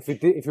 And if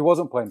he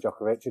wasn't playing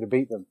Djokovic, he'd have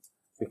beat them,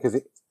 because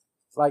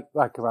like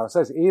Kamara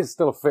says, he is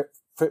still a fit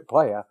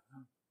player,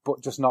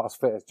 but just not as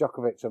fit as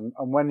Djokovic. And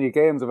when your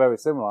games are very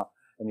similar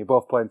and you're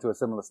both playing to a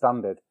similar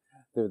standard,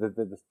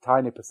 the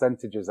tiny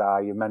percentages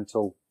are your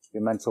mental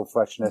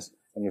freshness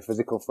and your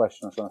physical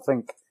freshness. And I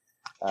think,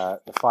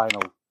 the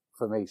final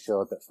for me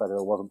showed that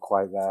Federer wasn't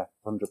quite there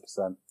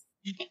 100%.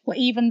 Well,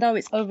 even though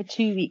it's over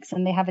 2 weeks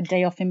and they have a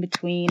day off in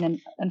between,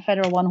 and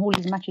Federer won all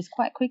his matches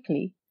quite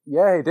quickly.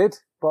 Yeah, he did.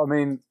 But I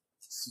mean,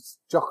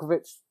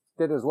 Djokovic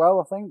did as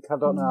well, I think. I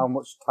don't know how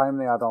much time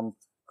they had on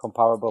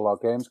comparable or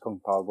games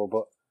comparable,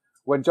 but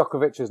when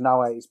Djokovic is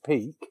now at his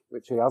peak,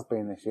 which he has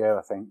been this year,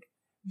 I think,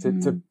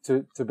 to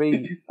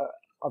be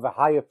of a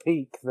higher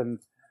peak than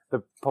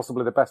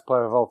possibly the best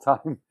player of all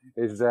time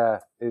is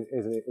a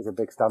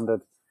big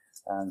standard.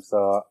 And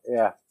so,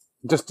 yeah,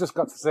 just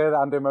got to say that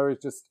Andy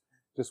Murray's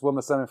just won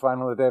the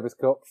semi-final of the Davis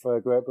Cup for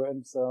Great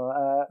Britain. So,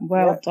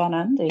 well done,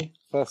 Andy.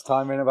 First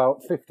time in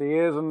about 50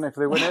 years, and if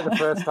they win it, the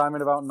first time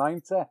in about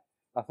 90.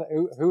 I think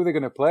who are they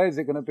going to play? Is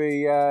it going to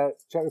be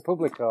Czech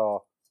Republic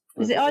or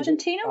is it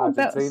Argentina?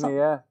 Argentina,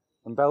 yeah,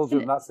 and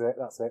Belgium. That's it.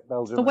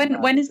 Belgium. So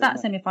when is that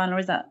semi-final?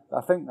 Is that?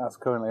 I think that's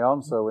currently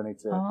on. So we need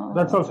to. Oh,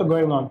 that's also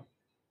going on.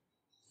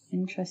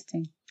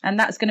 Interesting. And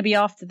that's going to be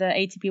after the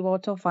ATP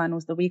World Tour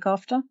finals, the week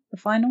after the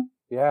final?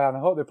 Yeah, and I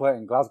hope they play it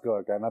in Glasgow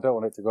again. I don't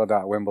want it to go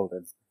down to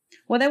Wimbledon.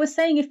 Well, they were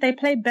saying if they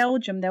play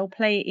Belgium, they'll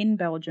play in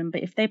Belgium.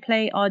 But if they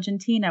play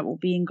Argentina, it will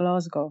be in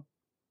Glasgow.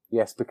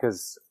 Yes,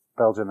 because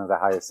Belgium are the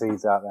higher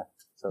seeds, aren't they?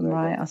 So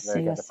right, I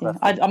see.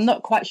 I'm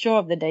not quite sure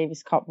of the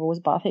Davis Cup rules,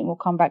 but I think we'll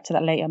come back to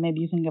that later. Maybe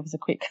you can give us a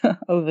quick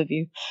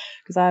overview,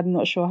 because I'm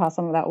not sure how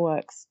some of that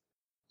works.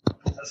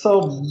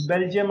 So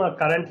Belgium are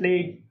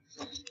currently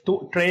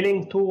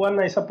trailing 2-1,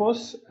 I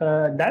suppose.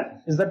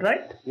 Dan, is that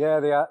right? Yeah,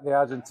 the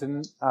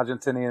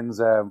Argentinians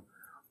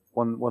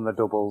won the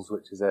doubles,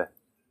 which is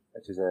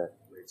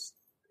it's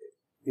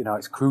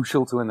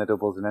crucial to win the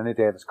doubles in any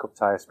Davis Cup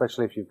tie,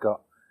 especially if you've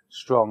got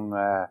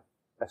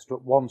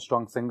one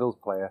strong singles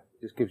player.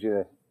 It just gives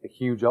you a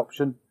huge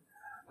option.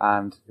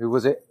 And who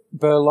was it?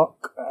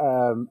 Burlock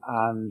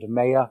and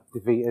Mayer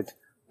defeated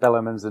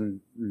Bellemans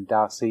and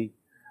Darcy.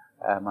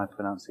 My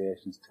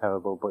pronunciation's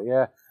terrible, but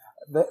yeah,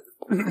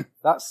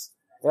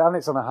 Yeah, and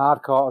it's on a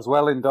hard court as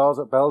well, indoors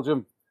at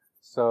Belgium.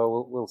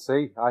 So we'll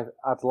see.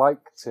 I'd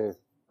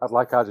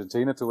like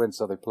Argentina to win,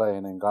 so they're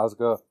playing in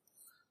Glasgow,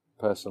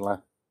 personally.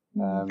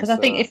 Because I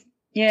think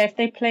if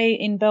they play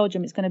in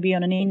Belgium, it's going to be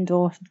on an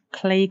indoor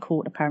clay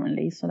court,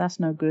 apparently. So that's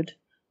no good.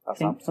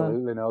 That's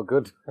absolutely no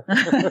good.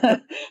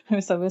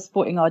 So we're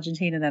supporting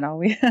Argentina then, are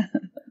we?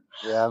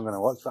 Yeah, I'm going to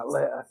watch that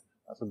later.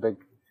 That's a big...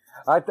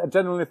 I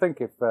genuinely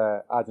think if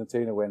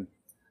Argentina win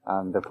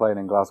and they're playing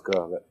in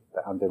Glasgow,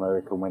 that Andy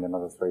Murray can win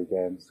another 3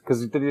 games.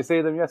 Because did you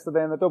see them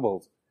yesterday in the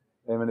doubles?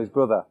 Him and his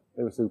brother.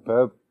 They were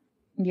superb.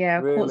 Yeah,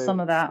 I caught some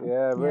of that.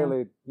 Yeah,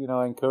 really,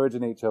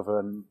 encouraging each other.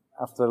 And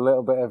after a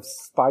little bit of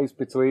spice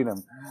between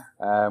them,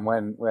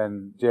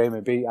 when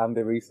Jamie beat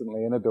Andy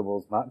recently in a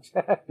doubles match,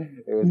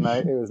 it was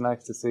nice. It was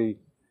nice to see.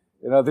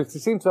 They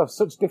seem to have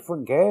such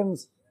different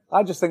games.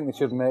 I just think they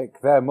should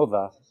make their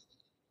mother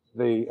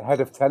the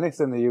head of tennis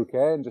in the UK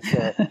and just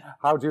say,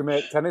 how do you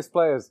make tennis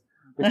players?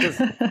 Because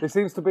there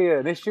seems to be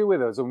an issue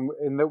with us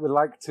in that we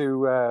like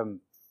to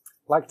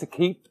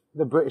keep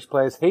the British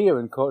players here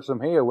and coach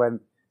them here when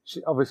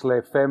obviously,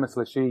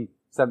 famously, she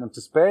sent them to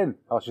Spain,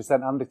 or she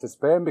sent Andy to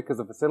Spain because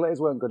the facilities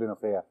weren't good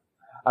enough here.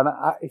 And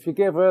if you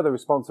gave her the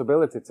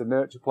responsibility to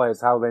nurture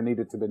players how they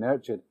needed to be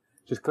nurtured,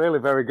 she's clearly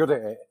very good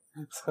at it.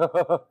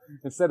 So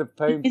instead of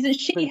paying... Isn't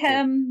she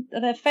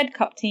the Fed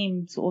Cup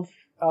team sort of...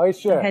 Oh, is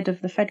she? The head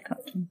of the Fed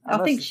Cup team. I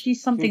think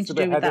she's something to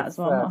do with that as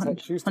well.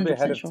 She used to be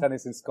head of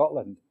tennis in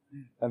Scotland,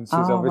 and she's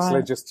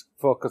obviously just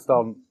focused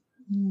on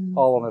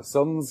all on her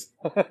sons.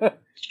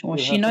 Well,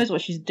 she knows what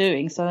she's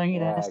doing, so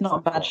it's not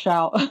a bad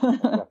shout.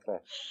 Exactly.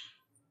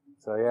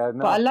 So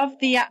no. But I love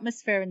the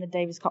atmosphere in the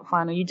Davis Cup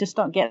final. You just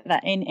don't get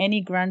that in any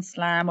Grand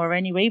Slam or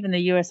anywhere, even the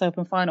US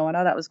Open final. I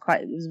know that was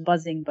it was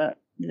buzzing, but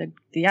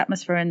the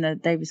atmosphere in the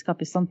Davis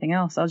Cup is something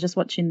else. I was just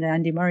watching the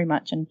Andy Murray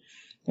match, and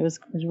it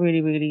was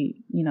really, really,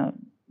 it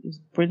was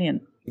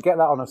brilliant. You get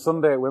that on a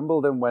Sunday at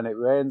Wimbledon when it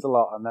rains a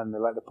lot, and then they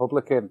let the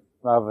public in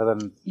rather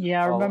than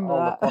I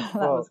remember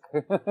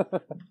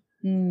that.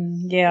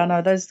 Yeah, I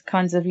know those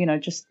kinds of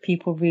just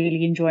people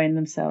really enjoying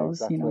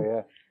themselves. Exactly,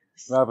 yeah.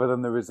 Rather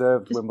than the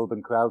reserved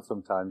Wimbledon crowd,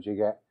 sometimes you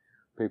get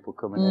people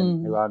coming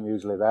in who aren't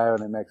usually there,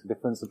 and it makes a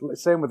difference.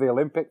 Same with the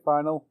Olympic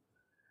final.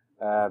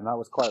 That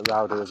was quite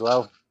rowdy as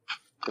well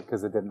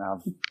because they didn't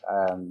have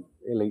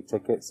elite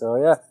tickets. So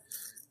it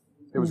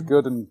was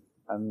good, and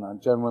I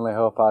genuinely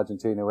hope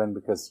Argentina win,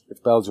 because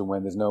if Belgium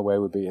win, there's no way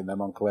we're beating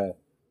them on clay.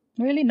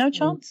 Really? No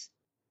chance?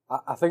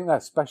 I think they're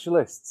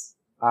specialists,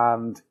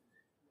 and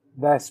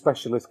their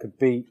specialists could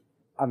beat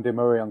Andy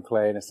Murray on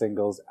clay in a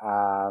singles,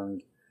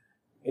 and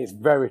it's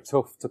very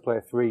tough to play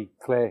 3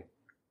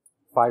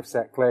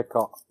 5-set clay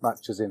court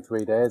matches in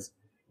 3 days.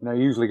 You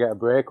usually get a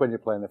break when you're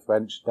playing the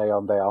French, day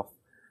on, day off,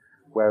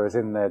 whereas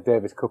in the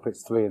Davis Cup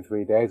it's 3 in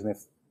 3 days, and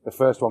if the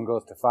first one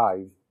goes to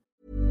 5...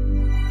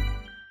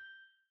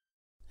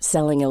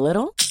 Selling a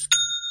little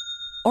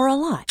or a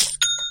lot?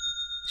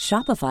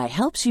 Shopify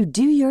helps you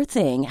do your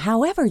thing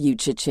however you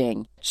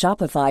cha-ching.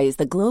 Shopify is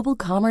the global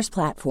commerce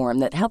platform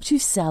that helps you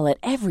sell at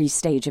every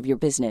stage of your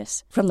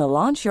business. From the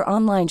launch your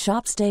online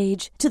shop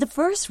stage to the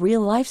first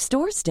real-life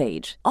store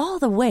stage, all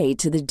the way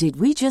to the did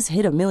we just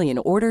hit a million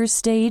orders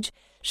stage.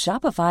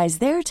 Shopify is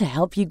there to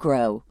help you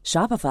grow.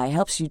 Shopify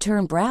helps you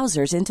turn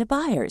browsers into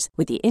buyers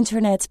with the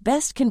internet's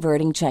best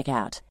converting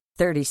checkout.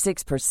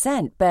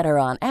 36% better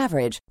on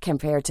average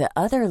compared to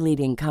other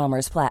leading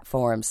commerce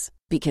platforms.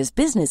 Because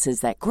businesses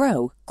that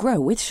grow, grow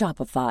with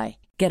Shopify.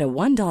 Get a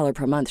 $1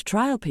 per month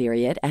trial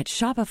period at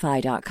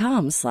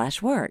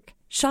shopify.com/work.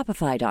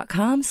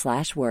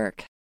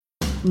 Shopify.com/work.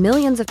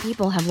 Millions of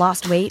people have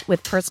lost weight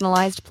with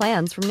personalized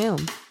plans from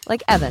Noom.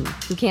 Like Evan,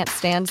 who can't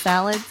stand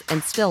salads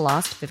and still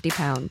lost 50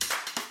 pounds.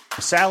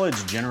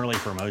 Salads generally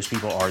for most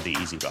people are the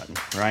easy button,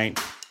 right?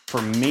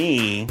 For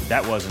me,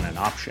 that wasn't an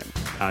option.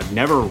 I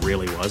never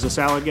really was a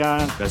salad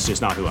guy. That's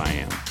just not who I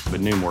am.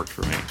 But Noom worked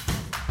for me.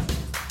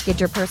 Get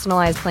your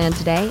personalized plan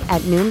today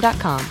at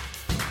Noom.com.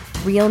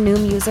 Real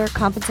Noom user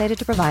compensated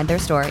to provide their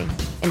story.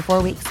 In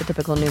 4 weeks, the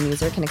typical Noom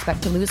user can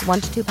expect to lose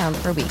 1 to 2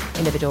 pounds per week.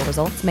 Individual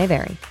results may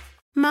vary.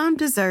 Mom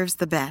deserves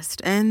the best,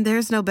 and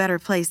there's no better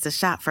place to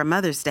shop for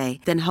Mother's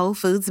Day than Whole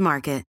Foods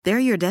Market. They're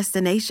your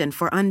destination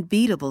for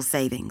unbeatable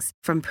savings,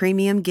 from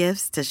premium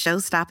gifts to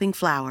show-stopping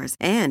flowers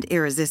and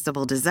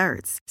irresistible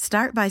desserts.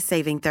 Start by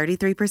saving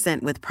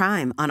 33% with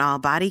Prime on all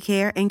body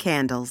care and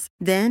candles.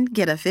 Then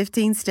get a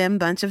 15-stem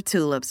bunch of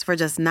tulips for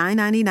just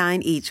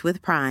 $9.99 each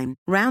with Prime.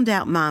 Round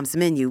out Mom's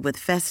menu with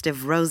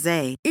festive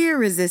rosé,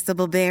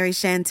 irresistible berry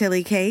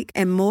chantilly cake,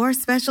 and more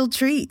special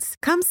treats.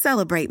 Come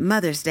celebrate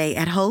Mother's Day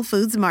at Whole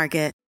Foods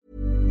Market.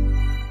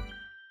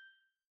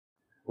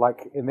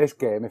 Like in this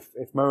game,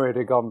 if Murray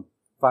had gone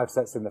 5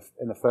 sets in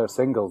the first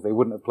singles, they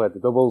wouldn't have played the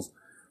doubles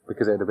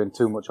because it would have been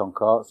too much on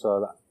court.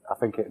 So I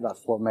think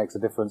that's what makes a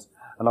difference.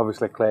 And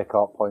obviously clay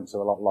court points are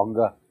a lot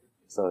longer,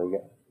 so you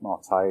get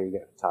more tired. You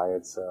get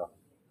tired. So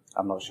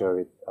I'm not sure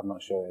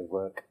it'd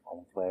work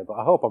on clay, but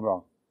I hope I'm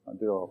wrong. I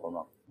do hope I'm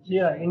wrong.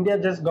 Yeah, India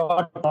just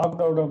got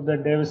knocked out of the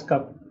Davis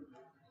Cup.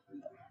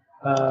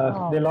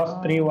 They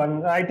lost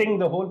 3-1. I think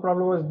the whole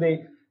problem was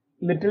they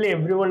literally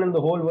everyone in the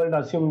whole world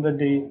assumed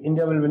that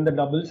India will win the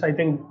doubles. I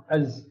think,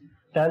 as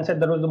Dan said,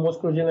 that was the most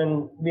crucial,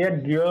 and we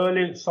had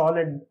really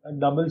solid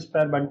doubles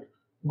pair, but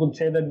could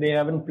say that they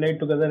haven't played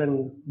together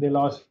and they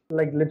lost.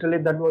 Like literally,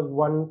 that was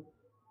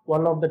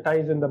one of the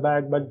ties in the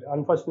bag, but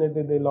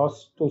unfortunately, they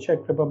lost to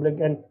Czech Republic,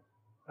 and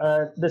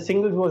the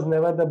singles was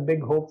never the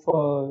big hope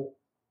for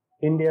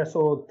India.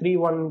 So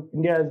 3-1,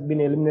 India has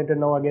been eliminated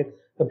now again.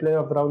 The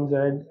playoff rounds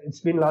ahead. It's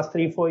been last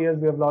 3-4 years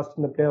we have lost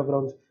in the playoff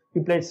rounds.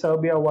 We played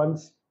Serbia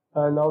once.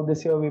 Now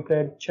this year we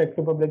played Czech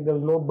Republic. There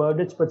was no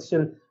Berdych, but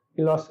still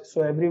we lost.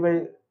 So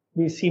everywhere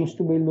we seems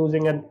to be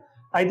losing. And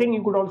I think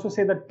you could also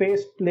say that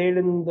Pace played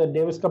in the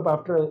Davis Cup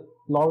after a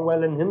long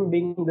while, and him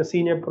being the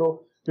senior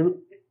pro,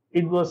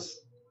 it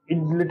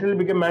literally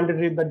became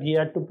mandatory that he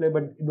had to play,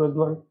 but it was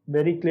not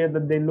very clear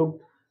that they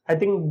looked. I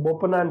think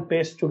Bopana and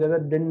Pace together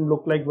didn't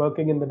look like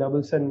working in the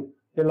doubles, and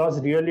they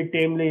lost really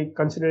tamely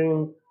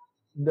considering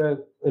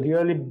the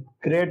really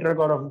great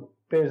record of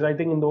Pace. I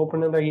think in the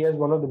opener he has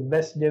one of the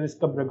best Davis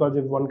Cup records,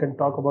 if one can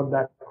talk about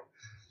that.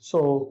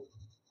 So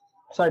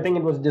I think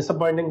it was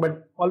disappointing,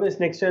 but always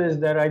next year is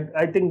there.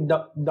 I think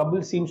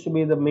double seems to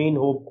be the main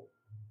hope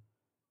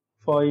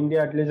for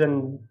India at least,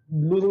 and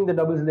losing the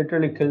doubles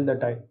literally killed the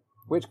tie.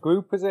 Which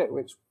group is it?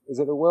 Which is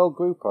it? The World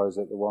Group or is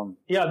it the one?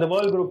 Yeah, the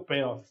World Group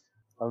playoff.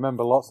 I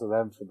remember lots of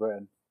them for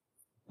Britain.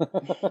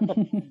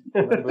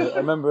 I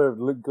remember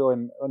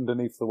going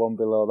underneath the one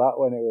below that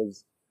when it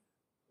was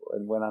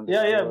when Andy.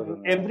 Yeah.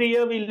 Every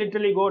year we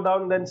literally go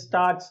down, then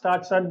start.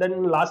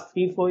 Then last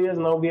 3-4 years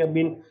now we have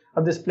been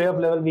at this playoff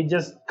level. We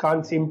just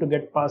can't seem to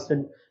get past it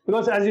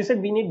because, as you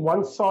said, we need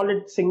one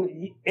solid single.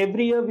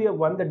 Every year we have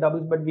won the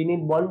doubles, but we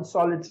need one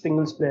solid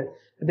singles player.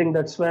 I think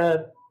that's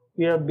where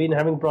we have been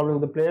having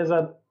problems. The players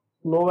are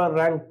nowhere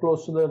ranked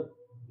close to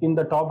in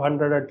the top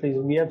 100 at least.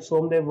 We had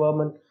Somdev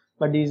Verman,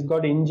 but he's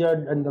got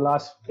injured in the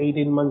last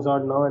 18 months or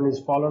now, and he's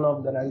fallen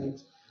off the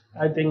rankings.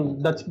 I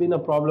think that's been a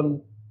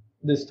problem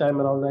this time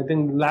around. I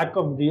think lack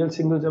of real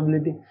singles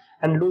ability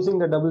and losing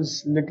the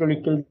doubles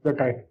literally killed the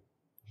tie.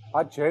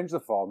 I'd change the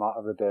format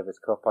of the Davis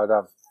Cup. I'd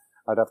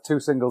have 2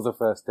 singles the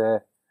first day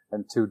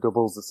and 2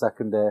 doubles the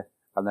second day,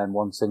 and then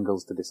 1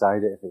 singles to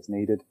decide it if it's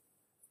needed.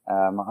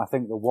 I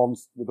think the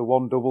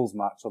one doubles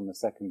match on the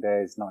second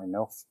day is not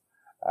enough,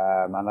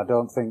 and I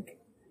don't think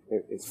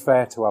it's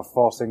fair to have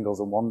 4 singles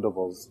and 1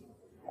 doubles.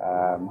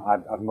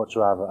 I'd much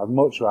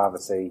rather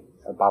see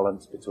a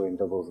balance between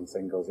doubles and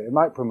singles. It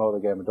might promote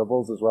the game of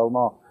doubles as well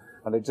more,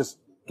 and it just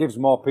gives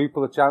more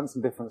people a chance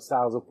and different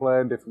styles of play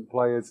and different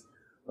players,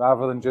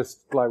 rather than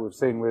just like we've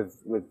seen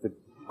with the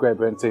Great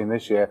Britain team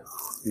this year.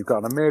 You've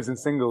got an amazing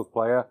singles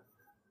player,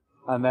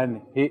 and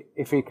then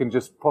if he can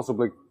just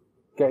possibly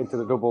get into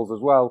the doubles as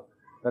well,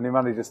 then he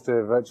manages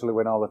to virtually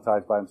win all the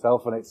ties by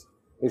himself, and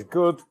it's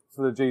good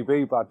for the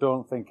GB, but I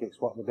don't think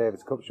it's what the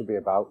Davis Cup should be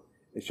about.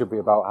 It should be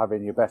about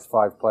having your best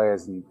 5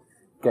 players and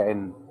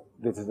getting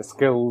the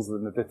skills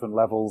and the different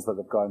levels that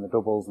they've got in the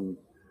doubles, and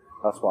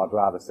that's what I'd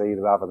rather see,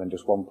 rather than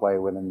just one player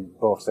winning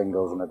both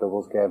singles in a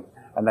doubles game.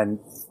 And then,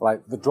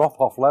 like, the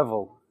drop-off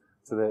level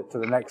to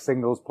the next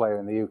singles player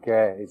in the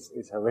UK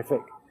is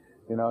horrific.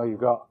 You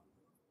know,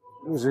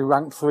 was he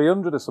ranked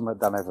 300 or something,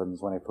 Dan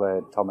Evans, when he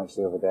played Tomic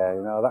the other day?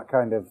 You know, that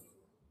kind of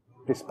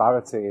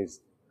disparity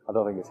I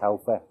don't think it's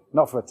healthy.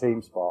 Not for a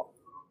team sport.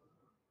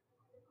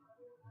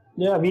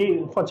 Yeah,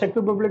 for Czech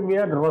Republic, we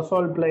had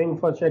Rosol playing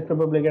for Czech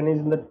Republic, and he's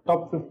in the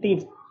top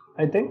 50,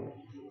 I think.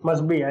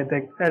 Must be, I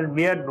think. And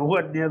we had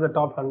nowhere near the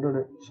top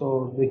 100.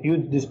 So, the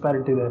huge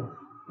disparity there.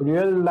 The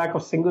real lack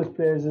of singles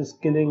players is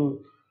killing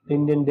the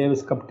Indian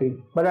Davis Cup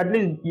team. But at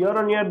least year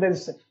on year,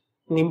 there's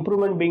an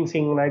improvement being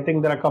seen. And I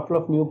think there are a couple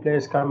of new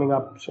players coming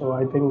up. So,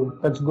 I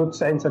think that's good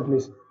signs at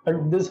least.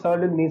 But this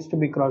hurdle needs to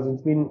be crossed.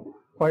 It's been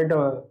quite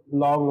a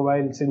long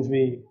while since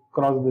we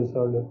crossed this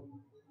hurdle.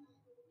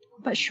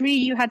 But Shri,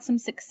 you had some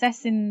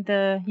success in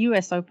the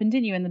US Open,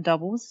 didn't you, in the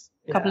doubles?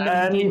 A couple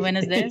of leading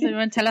winners there. So you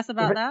want to tell us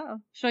about that?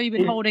 I'm sure you've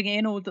been holding it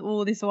in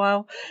all this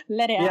while.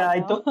 Let it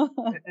out.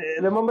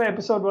 Remember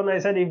episode 1, I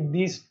said if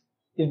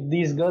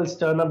these girls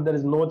turn up, there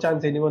is no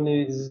chance anyone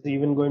is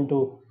even going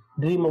to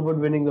dream about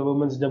winning the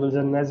women's doubles.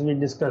 And as we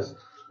discussed,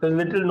 there's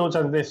little no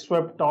chance. They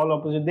swept all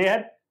opposition. They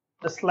had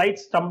a slight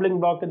stumbling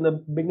block in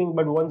the beginning,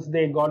 but once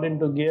they got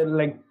into gear,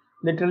 like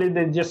literally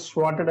they just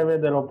swatted away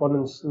their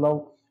opponents.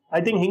 Now, I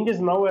think Hingis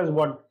now has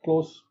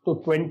close to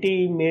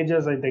 20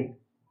 majors, I think,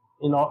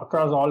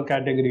 across all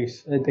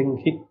categories. I think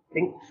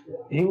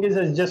Hingis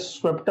has just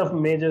swept up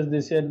majors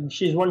this year.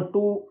 She's won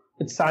 2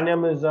 with Sania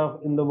Mirza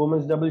in the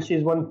women's doubles.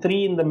 She's won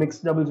 3 in the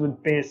mixed doubles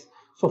with Pace.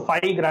 So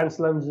 5 Grand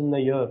Slams in a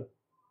year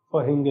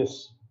for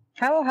Hingis.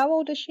 How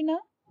old is she now?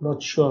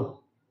 Not sure.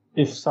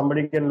 If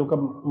somebody can look up,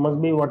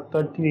 must be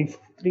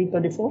 33,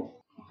 34?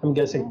 I'm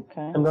guessing.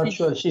 Okay. I'm not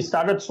sure. She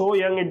started so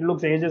young, it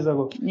looks ages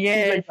ago.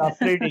 Yeah. She's like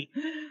Afridi.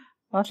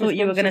 I thought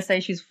you were going to say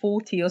she's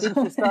 40 or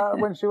something. She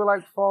started when she was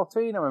like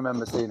 14. I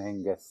remember seeing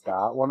Hingis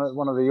start. One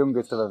of the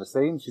youngest I've ever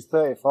seen. She's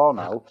 34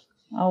 now.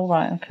 Oh,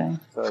 right, okay.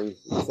 So you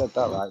said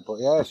that right. But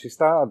yeah, she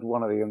started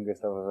one of the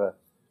youngest I've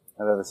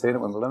ever seen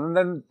at Wimbledon. And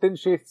then didn't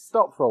she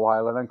stop for a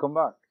while and then come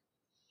back?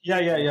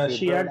 Yeah.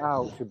 She had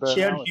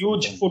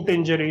huge foot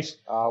injuries.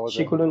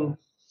 She couldn't.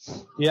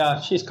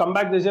 Yeah, she's come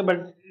back this year,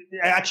 but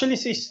actually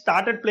she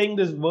started playing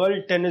this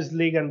World Tennis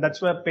League, and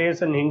that's where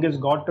Pace and Hingis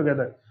got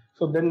together.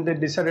 So then they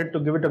decided to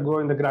give it a go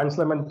in the Grand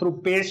Slam, and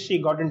through Pace she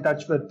got in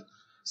touch with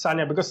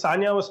Sania, because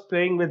Sania was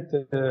playing with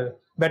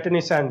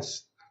Bettany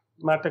Sands.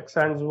 Matek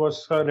Sands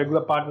was her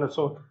regular partner,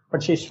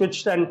 but she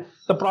switched. And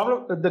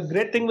the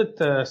great thing with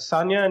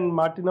Sania and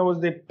Martina was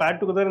they paired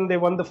together and they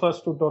won the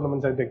first two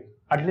tournaments, I think.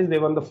 At least they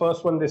won the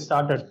first one they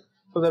started.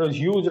 So there was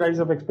huge rise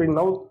of experience.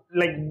 Now,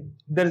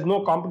 there is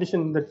no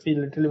competition in that field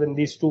literally when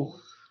these two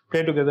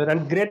play together.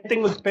 And great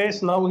thing with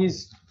Pace, now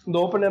he's in the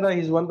Open era,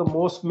 he's won the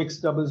most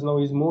mixed doubles now.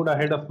 He's moved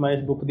ahead of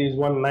Mahesh Bhupathi. He's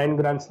won 9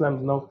 Grand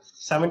Slams now,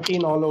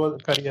 17 all over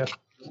the career.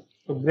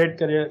 So great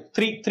career.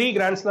 Three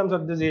Grand Slams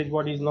at this age.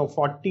 What he's now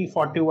 40,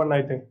 41,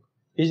 I think.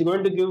 He's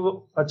going to give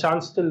a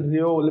chance till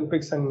Rio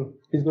Olympics, and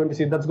he's going to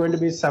see that's going to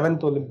be his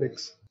 7th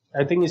Olympics.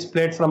 I think he's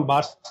played from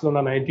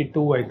Barcelona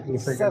 92, I think.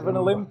 7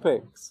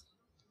 Olympics?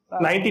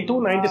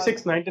 92,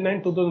 96,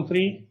 99,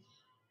 2003.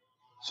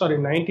 Sorry,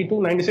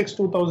 92, 96,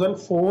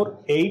 2004,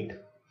 8,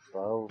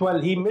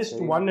 12. He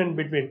missed one in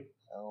between.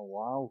 Oh,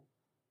 wow.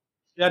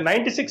 Yeah,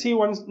 96 he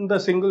won the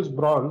singles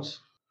bronze.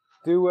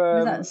 Is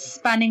that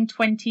spanning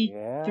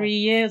 23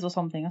 years or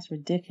something? That's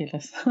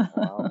ridiculous.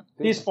 Wow.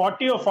 He's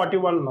 40 or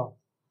 41 now.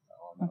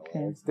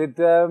 Okay. Did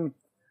have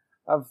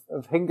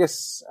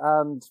Hingis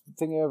and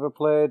Thingy ever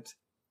played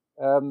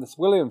the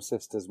Williams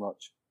sisters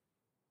much?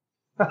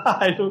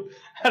 I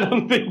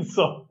don't think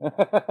so.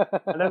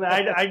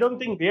 I don't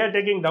think they are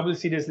taking double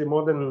seriously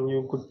more than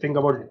you could think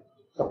about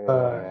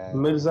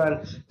Mirza.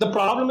 And the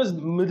problem is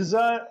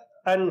Mirza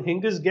and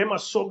Hingis' game are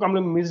so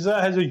complementary.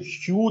 Mirza has a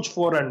huge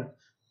forehand.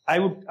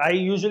 I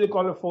usually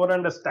call a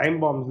forehand as time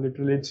bombs.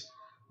 Literally,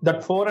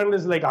 that forehand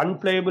is like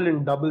unplayable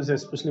in doubles,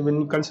 especially when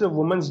you consider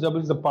women's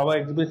doubles. The power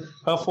exhibit,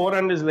 her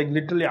forehand is like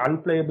literally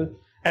unplayable.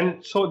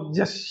 And so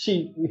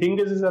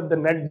Hingis is at the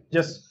net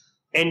just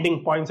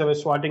ending points away,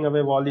 swatting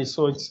away volleys.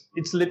 So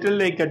it's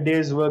literally like a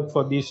day's work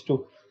for these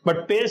two.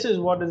 But Pace is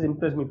what has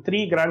impressed me.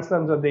 3 Grand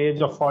Slams at the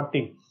age of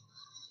 40.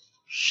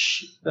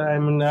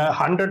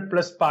 100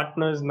 plus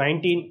partners,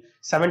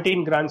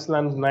 17 Grand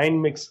Slams,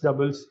 9 mixed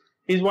doubles.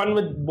 He's won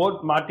with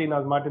both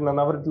Martina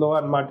Navratilova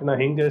and Martina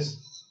Hingis.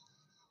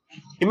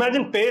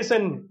 Imagine Pace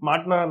and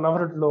Martina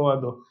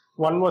Navratilova though.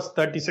 One was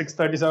 36,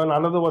 37,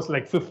 another was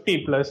like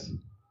 50 plus.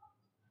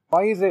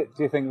 Why is it,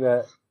 do you think,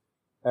 that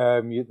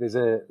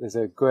there's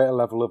a greater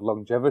level of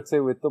longevity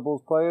with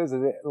doubles players?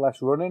 Is it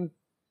less running?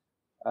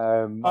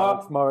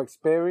 More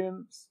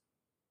experience?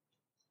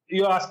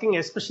 You're asking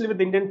especially with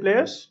Indian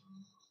players?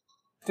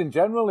 In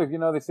general,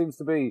 there seems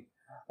to be,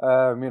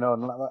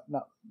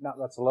 Nat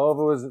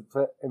Ratilova was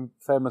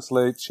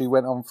famously, she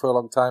went on for a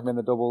long time in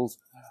the doubles.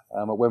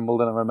 At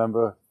Wimbledon, I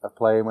remember her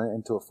playing, went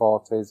into her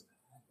 40s.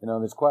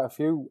 There's quite a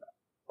few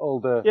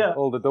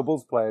older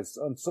doubles players,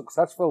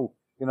 unsuccessful.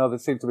 They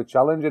seem to be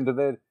challenging. Do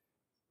they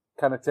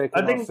kind of take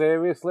it more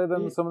seriously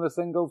than some of the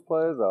singles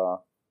players are?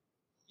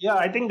 Yeah,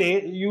 I think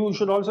you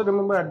should also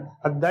remember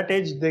at that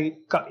age, the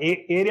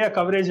area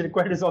coverage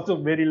required is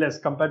also very less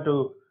compared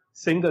to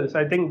singles.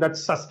 I think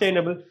that's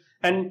sustainable.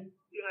 And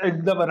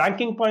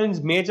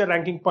the major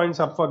ranking points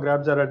up for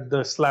grabs are at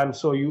the slam.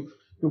 So you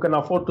can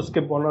afford to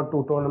skip 1 or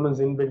 2 tournaments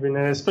in between.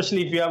 And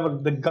especially if you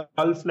have the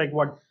gulf like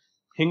what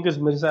Hingis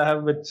Mirza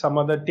have with some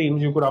other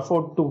teams, you could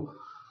afford to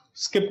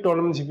skip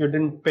tournaments if you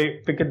didn't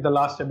pick it the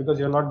last year because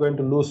you're not going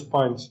to lose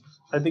points.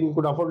 I think you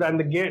could afford, and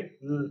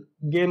the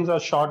games are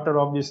shorter,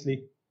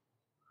 obviously.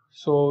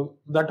 So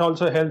that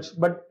also helps.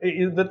 But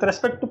with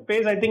respect to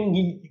Pace, I think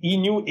he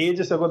knew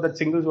ages ago that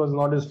singles was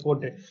not his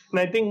forte. And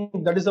I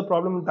think that is the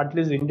problem with at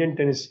least Indian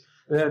tennis.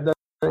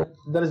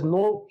 There is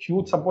no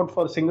huge support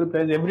for single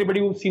players.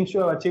 Everybody who seems to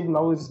have achieved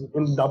now is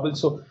in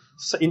doubles. So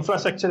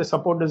infrastructure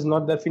support is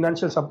not there,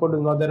 financial support is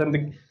not there, and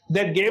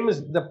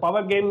the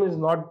power game is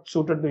not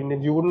suited to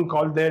Indians. You wouldn't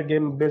call their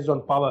game based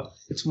on power.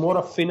 It's more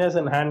of finesse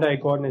and hand-eye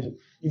coordination.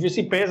 If you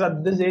see Pace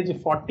at this age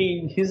of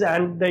 40, his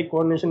hand-eye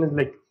coordination is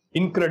like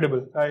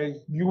incredible.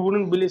 You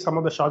wouldn't believe some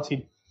of the shots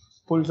he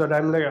pulls at.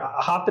 I'm like,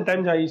 half the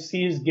times I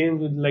see his game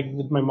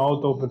with my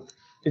mouth open.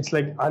 It's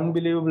like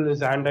unbelievable his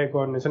hand-eye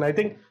coordination. I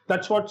think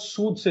that's what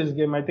suits his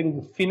game. I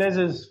think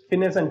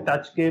finesse and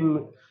touch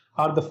game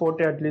are the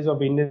forte at least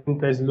of Indian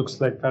players,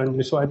 looks like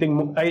currently. So I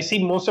think I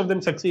see most of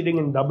them succeeding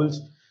in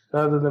doubles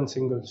rather than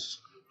singles.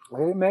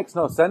 It makes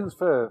no sense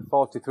for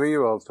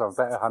 43-year-olds to have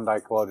better hand-eye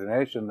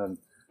coordination than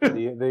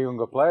the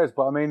younger players.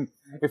 But I mean,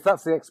 if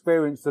that's the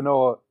experience to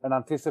know and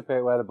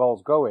anticipate where the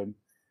ball's going,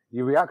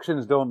 your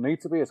reactions don't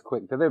need to be as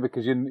quick, do they?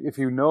 Because if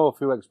you know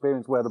through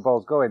experience where the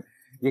ball's going,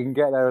 you can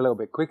get there a little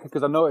bit quicker.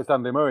 Because I noticed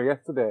Andy Murray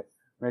yesterday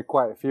made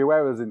quite a few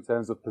errors in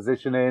terms of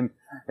positioning,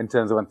 in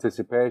terms of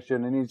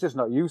anticipation, and he's just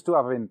not used to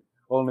having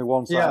only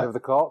one side of the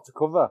court to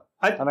cover.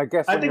 I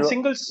think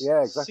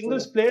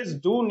singles players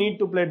do need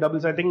to play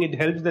doubles. I think it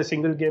helps the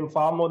single game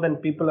far more than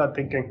people are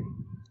thinking.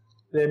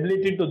 The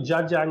ability to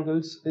judge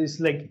angles is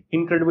like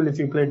incredible if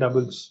you play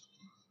doubles.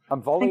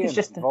 And volleying, I think it's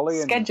just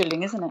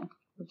scheduling, isn't it?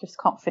 We just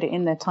can't fit it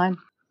in their time.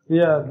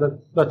 Yeah,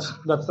 that's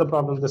the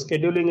problem. The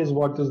scheduling is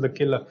what is the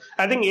killer.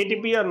 I think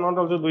ATP are not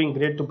also doing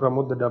great to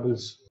promote the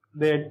doubles.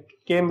 They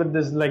came with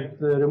this like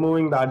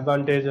removing the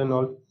advantage and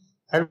all.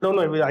 I don't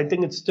know. I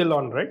think it's still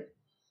on, right?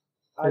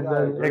 I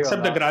agree Except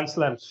on the that. Grand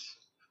Slams.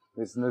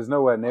 There's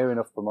nowhere near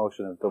enough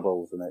promotion of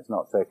doubles, and it's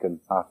not taken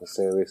half as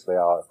seriously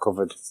or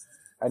covered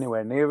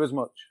anywhere near as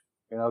much.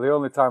 You know, the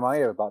only time I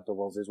hear about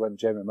doubles is when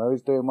Jamie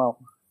Murray's doing well.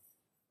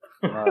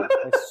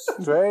 It's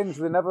strange.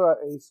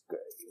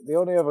 They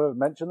only ever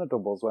mention the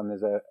doubles when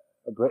there's a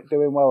Brit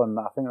doing well, and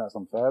I think that's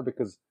unfair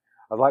because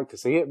I'd like to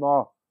see it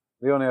more.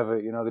 They only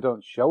ever, they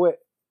don't show it.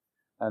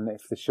 And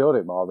if they showed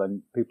it more,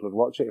 then people would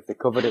watch it. If they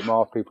covered it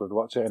more, people would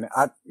watch it.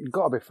 And you've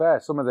got to be fair.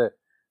 Some of the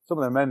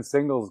men's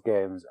singles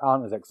games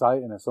aren't as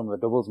exciting as some of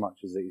the doubles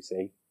matches that you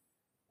see.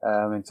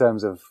 In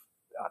terms of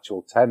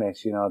actual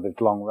tennis,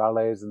 there's long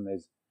rallies and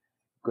there's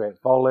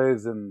great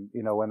volleys, and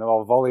when they're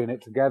all volleying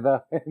it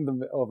together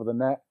over the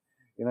net.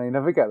 You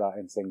never get that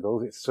in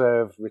singles. It's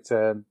serve,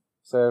 return,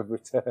 serve,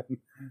 return.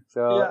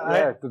 So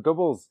the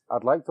doubles,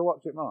 I'd like to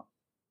watch it more.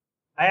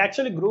 I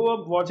actually grew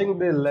up watching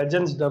the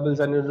Legends doubles,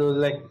 and it was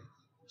like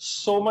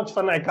so much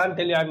fun. I can't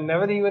tell you. I've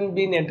never even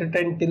been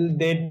entertained till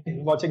date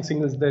watching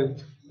singles. The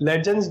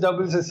Legends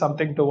doubles is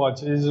something to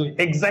watch. It's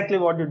exactly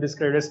what you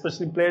described,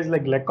 especially players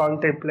like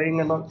Leconte playing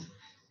and all.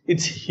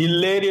 It's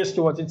hilarious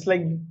to watch. It's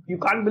like you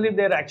can't believe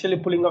they're actually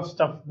pulling off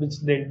stuff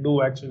which they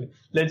do actually.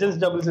 Legends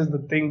doubles is the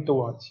thing to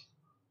watch.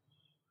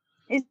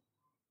 Is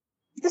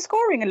the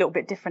scoring a little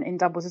bit different in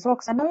doubles as well?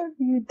 Because I know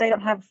they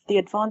don't have the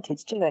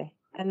advantage, do they?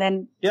 And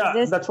then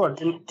that's what.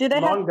 Do they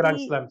have Grand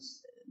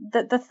Slams?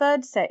 The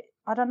third set?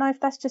 I don't know if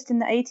that's just in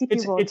the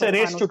ATP World It's a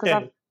race to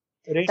 10.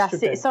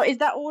 That's it. So is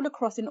that all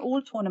across in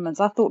all tournaments?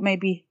 I thought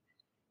maybe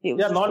it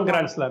was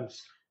non-Grand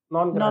Slams.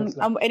 Non-Grand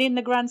Slams. And in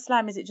the Grand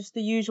Slam, is it just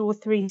the usual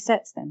 3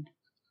 sets then?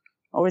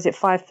 Or is it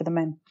 5 for the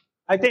men?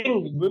 I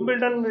think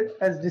Wimbledon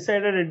has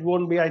decided it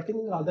won't be. I think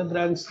other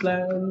Grand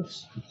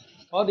Slams,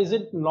 or is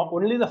it not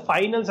only the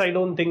finals? I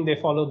don't think they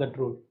follow that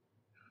rule.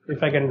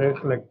 If I can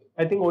recollect,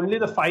 I think only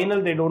the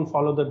final they don't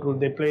follow that rule.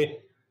 They play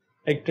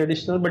like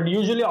traditional, but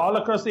usually all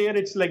across the year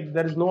it's like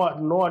there is no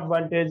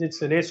advantage.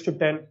 It's a race to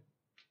 10.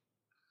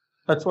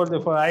 That's what they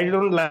follow. I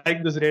don't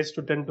like this race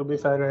to 10. To be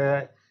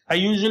fair, I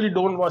usually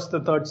don't watch the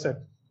third set.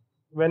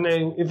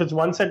 If it's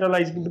one set,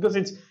 because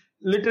it's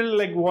little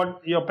like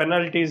what your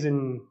penalties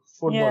in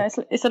football. Yeah,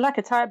 it's like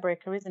a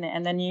tiebreaker, isn't it?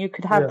 And then you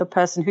could have the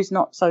person who's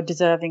not so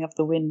deserving of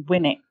the win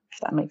it, if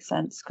that makes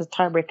sense. Because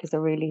tiebreakers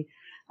are really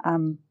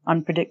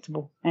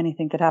unpredictable.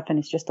 Anything could happen.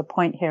 It's just a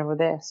point here or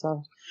there.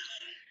 So,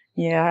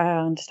 yeah,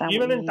 I understand.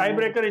 Even in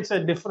tiebreaker, it's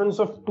a difference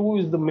of 2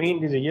 is the main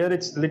reason. Here,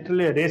 it's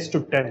literally a race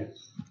to 10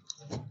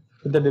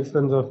 with the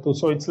difference of 2.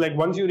 So it's like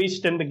once you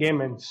reach 10, the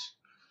game ends.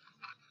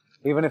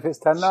 Even if it's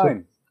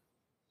 10-9.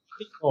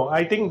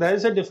 I think there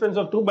is a difference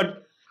of 2,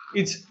 but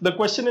the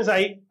question is,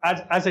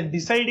 as a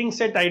deciding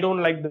set, I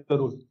don't like the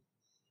rule.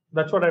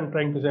 That's what I'm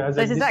trying to say. As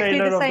so it's a exactly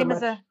decider the same of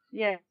the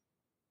match,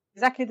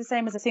 exactly the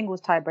same as a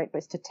singles tiebreak, but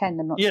it's to 10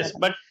 and not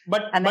 7.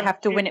 but they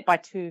have to win it by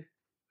 2.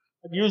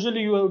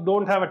 Usually you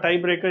don't have a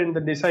tiebreaker in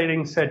the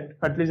deciding set,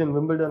 at least in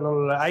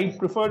Wimbledon. I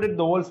preferred it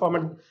the whole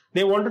format.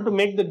 They wanted to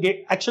make the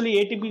game. Actually,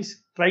 ATP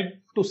tried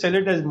to sell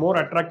it as more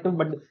attractive,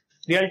 but the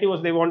reality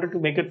was they wanted to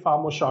make it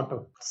far more shorter.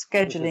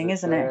 Scheduling,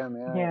 isn't it?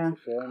 Yeah.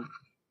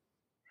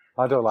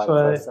 I don't like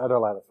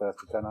the first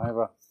to 10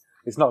 either.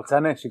 It's not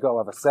tennis. You've got to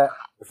have a set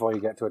before you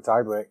get to a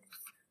tiebreak.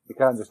 You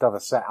can't just have a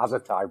set as a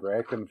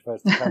tiebreak and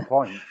first to 10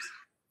 points.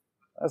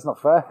 That's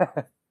not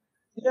fair.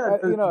 Yeah,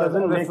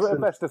 the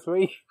best of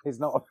 3 is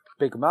not a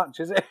big match,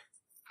 is it?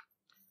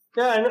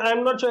 Yeah, and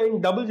I'm not sure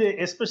in doubles,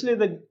 especially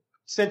the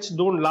sets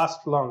don't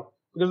last long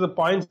because the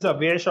points are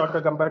way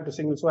shorter compared to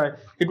singles. So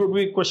it would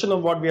be a question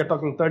of what we are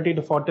talking, 30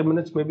 to 40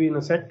 minutes maybe in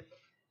a set.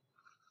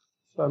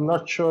 So I'm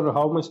not sure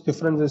how much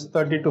difference is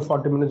 30 to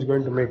 40 minutes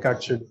going to make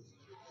actually.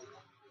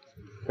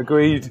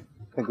 Agreed.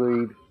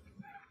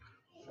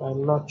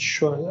 I'm not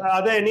sure.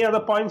 Are there any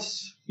other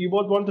points you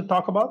both want to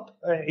talk about?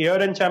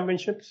 Year-end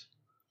championships?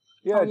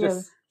 Yeah,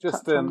 there's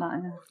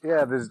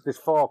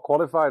 4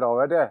 qualified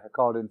already,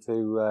 according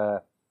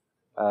to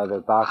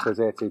the Barclays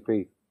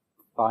ATP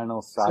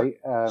finals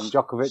site.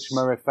 Djokovic,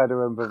 Murray,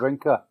 Federer, and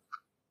Wawrinka.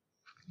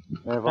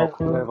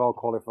 They've all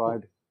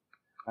qualified.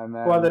 And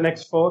then, who are the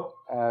next 4?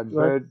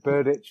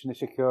 Berdych,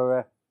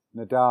 Nishikori,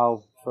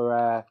 Nadal,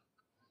 Ferrer,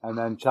 and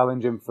then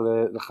challenging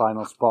for the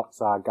final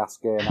spots are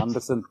Gasquet and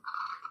Anderson.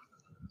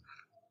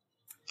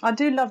 I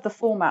do love the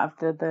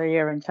format of the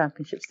year-end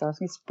championships, though. I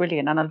think it's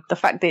brilliant. And the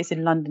fact that it's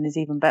in London is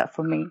even better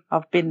for me.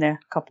 I've been there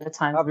a couple of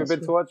times. Have you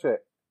been to watch it?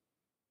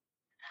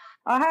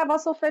 I have. I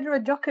saw Federer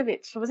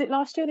Djokovic. Was it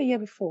last year or the year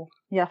before?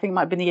 Yeah, I think it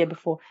might have been the year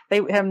before.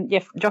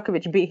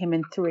 Djokovic beat him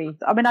in 3.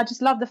 I mean, I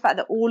just love the fact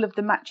that all of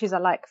the matches are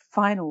like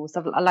finals.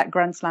 I like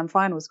Grand Slam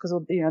finals because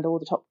all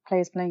the top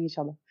players playing each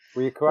other.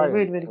 Were you crying?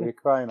 Really, really Were you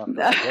good. crying on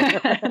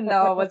that?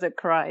 No, I wasn't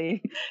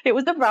crying. It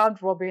was the round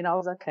robin. I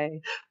was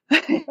okay.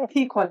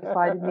 He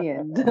qualified in the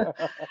end.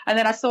 And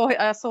then I saw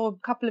a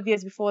couple of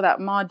years before that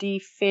Mardy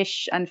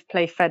Fish and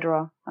play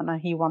Federer,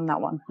 and he won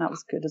that one. That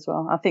was good as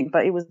well, I think.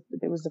 But it was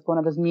one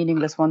of those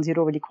meaningless ones. He'd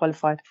already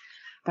qualified.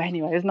 But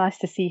anyway, it was nice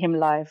to see him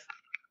live.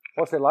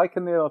 What's it like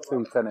in the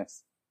O2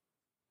 tennis?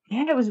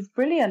 Yeah, it was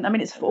brilliant. I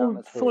mean, it's full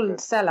good.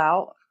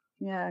 sellout.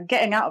 Yeah,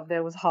 getting out of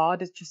there was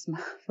hard. It's just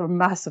for a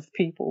mass of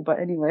people.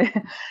 But anyway,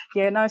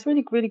 yeah, no, it's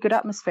really, really good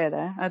atmosphere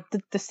there.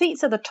 The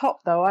seats at the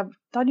top, though, I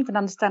don't even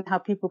understand how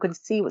people can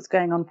see what's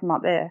going on from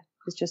up there.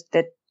 It's just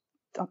that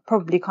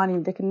probably can't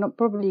even, they can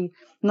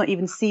not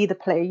even see the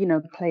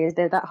players.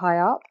 They're that high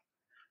up.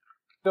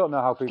 Don't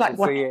know how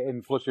people see it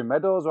in Flushing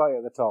Meadows right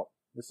at the top.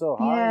 They're so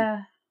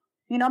high.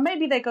 Yeah.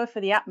 Maybe they go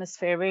for the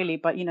atmosphere, really,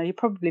 but, you're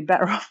probably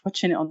better off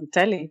watching it on the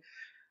telly.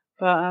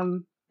 But,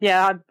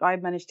 yeah, I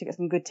managed to get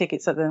some good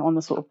tickets on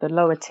the sort of the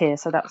lower tier,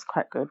 so that was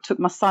quite good. Took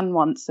my son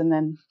once and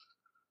then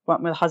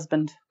went with my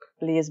husband a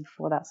couple of years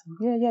before that. So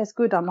yeah, it's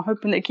good. I'm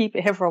hoping to keep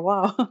it here for a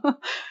while.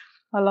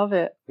 I love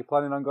it. You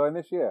planning on going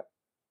this year?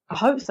 I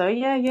hope so.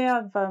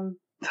 Yeah.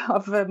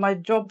 I've my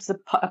job's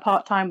a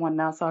part-time one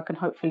now, so I can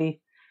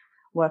hopefully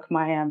work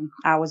my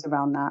hours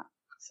around that.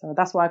 So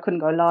that's why I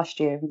couldn't go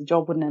last year. The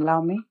job wouldn't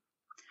allow me.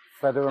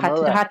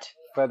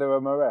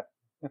 Federer Murray.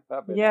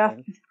 Yeah.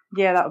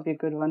 Yeah, that would be a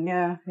good one.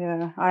 Yeah.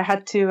 I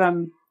had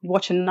to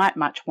watch a night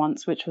match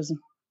once, which was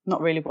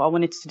not really what I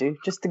wanted to do.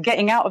 Just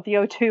getting out of the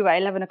O2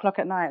 at 11 o'clock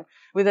at night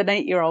with an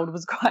 8-year-old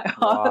was quite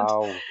hard.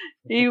 Wow.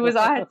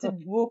 I had to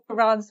walk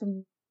around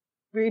some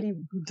really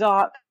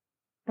dark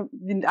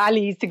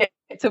alleys to get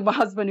to my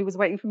husband, who was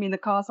waiting for me in the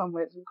car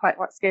somewhere. It was quite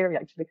scary,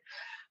 actually.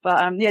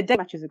 But day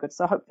matches are good,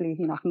 so hopefully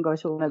I can go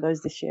to one of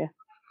those this year.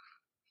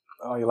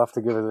 Oh, you'll have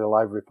to give us a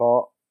live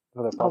report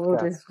for the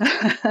podcast.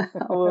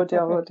 I will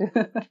do.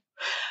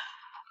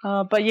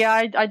 But yeah,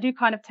 I do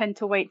kind of tend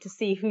to wait to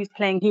see who's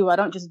playing who. I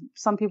don't just,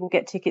 some people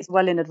get tickets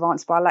well in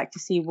advance, but I like to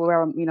see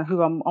where I'm,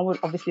 I would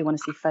obviously want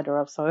to see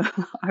Federer, so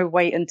I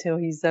wait until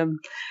he's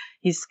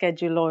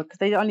scheduled, or because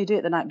they only do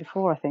it the night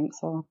before, I think,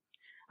 so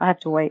I have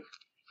to wait,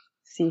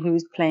 see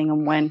who's playing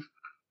and when.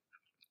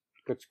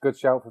 Good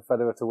shout for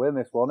Federer to win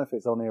this one if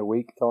it's only a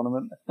week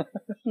tournament.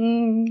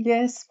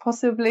 Yes,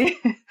 possibly.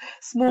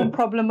 Small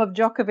problem of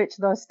Djokovic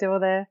though still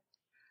there.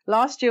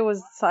 Last year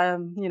was,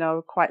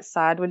 quite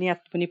sad when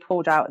he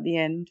pulled out at the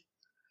end.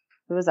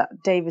 There was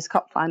that Davis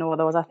Cup final,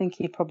 otherwise I think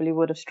he probably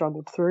would have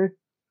struggled through.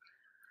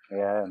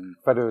 Yeah, and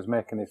Federer's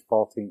making his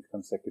 14th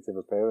consecutive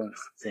appearance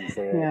since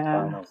the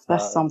final started.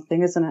 That's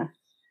something, isn't it?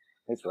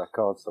 It's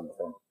record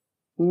something.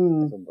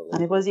 And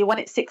he won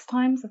it 6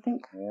 times, I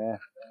think. Yeah.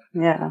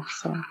 Yeah,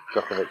 so.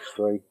 Djokovic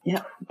 3.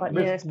 Yeah, but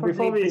it's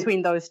probably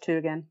between those two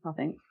again, I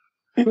think.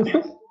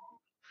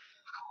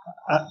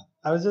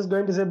 I was just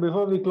going to say,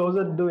 before we close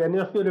it, do any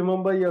of you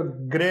remember your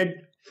great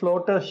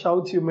floater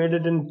shouts you made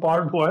it in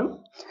part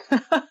 1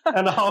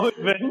 and how it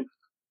went?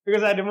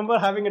 Because I remember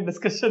having a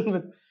discussion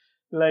with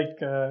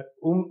Umara.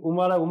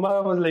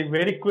 Umara was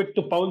very quick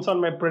to pounce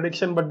on my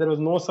prediction, but there was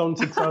no sound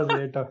 6 hours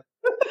later.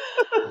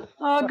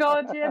 Oh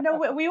God, yeah, no,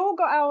 we all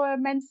got our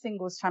men's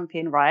singles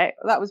champion right.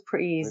 That was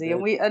pretty easy,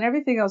 and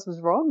everything else was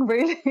wrong.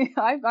 Really,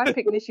 I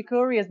picked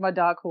Nishikori as my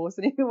dark horse,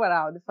 and he went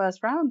out in the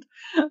first round.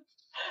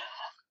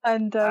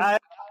 And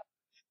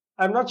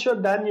I'm not sure,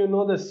 Dan, you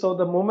know this. So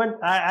the moment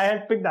I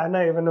had picked Anna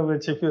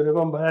Ivanovic, if you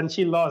remember, and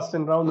she lost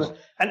in round 1.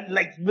 And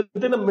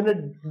within a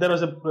minute, there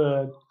was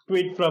a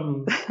tweet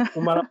from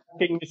Umara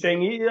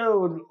saying,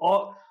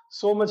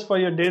 so much for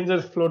your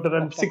dangerous floater.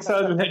 And 6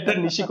 hours later,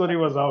 Nishikori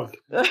was out.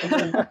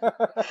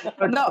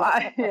 No,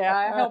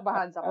 I held my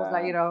hands up. I was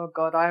like, oh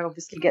God, I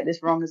obviously get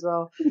this wrong as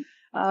well.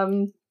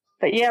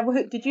 But yeah,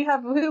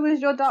 who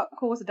was your dark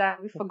horse, Dan?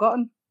 We've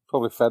forgotten.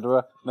 Probably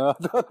Federer. No.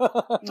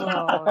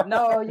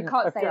 No, you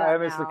can't say that. I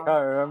honestly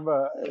can't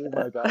remember.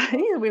 I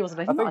think it was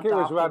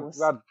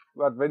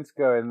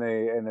Radvinska in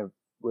the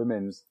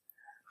women's.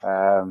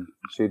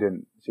 She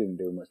didn't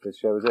do much, did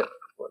she? Was it?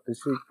 What, did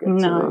she get to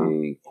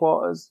the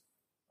quarters?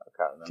 I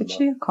can't remember. Did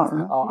she? I can't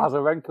remember. Oh,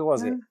 Azarenka,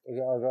 was it?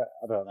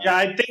 I don't know. Yeah,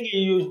 I think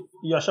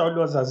your shout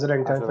was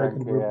Azarenka.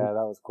 Yeah,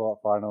 that was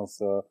quarterfinals.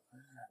 So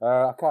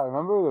I can't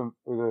remember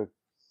who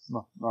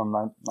the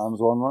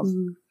man's one was.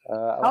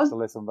 I'll have to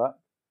listen back.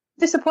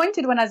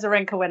 Disappointed when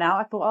Azarenka went out.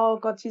 I thought, oh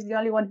God, she's the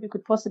only one who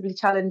could possibly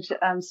challenge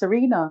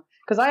Serena,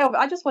 because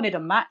I just wanted a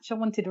match. I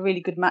wanted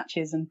really good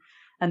matches,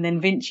 and then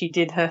Vinci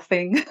did her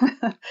thing.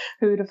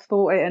 Who would have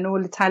thought it? An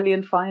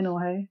all-Italian final,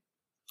 hey?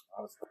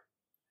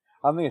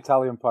 And the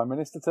Italian Prime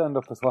Minister turned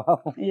up as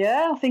well.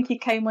 Yeah, I think he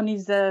came on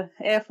his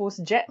Air Force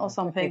jet or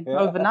something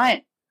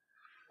overnight.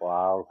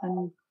 Wow.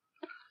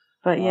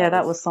 But yeah,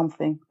 that was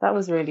something. That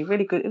was really,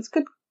 really good. It was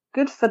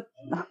good for,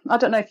 I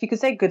don't know if you could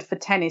say good for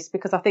tennis,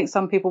 because I think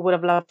some people would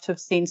have loved to have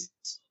seen,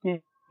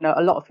 a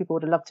lot of people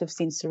would have loved to have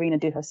seen Serena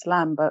do her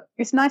slam, but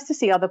it's nice to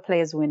see other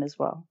players win as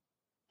well.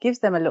 Gives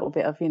them a little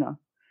bit of,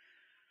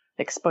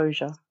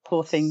 exposure.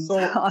 Poor things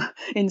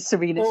in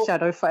Serena's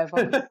shadow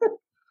forever.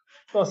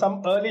 So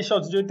some early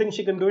shots, do you think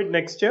she can do it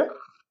next year?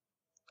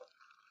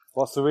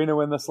 Will Serena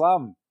win the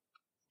Slam?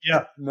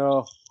 Yeah.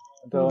 No.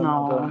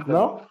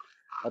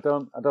 I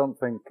don't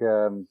think.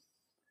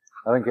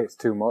 I think it's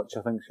too much.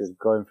 I think she's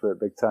going for it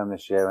big time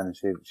this year, and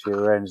she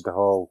arranged the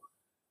whole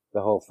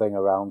thing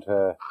around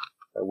her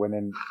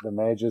winning the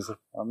majors.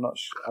 I'm not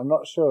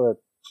sure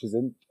she's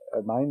in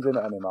her mind's in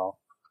it anymore.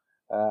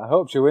 I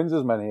hope she wins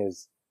as many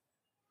as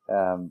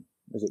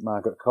is it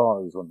Margaret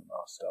Court who's won the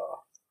most?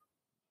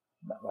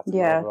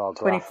 Or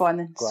 24, and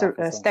then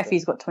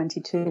Steffi's got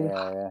 22.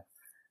 Yeah.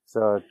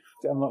 So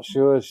I'm not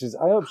sure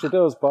I hope she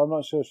does, but I'm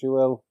not sure she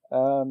will.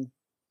 I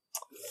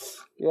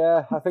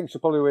think she'll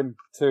probably win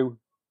 2.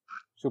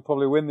 She'll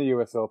probably win the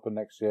US Open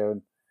next year,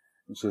 and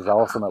she's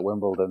awesome at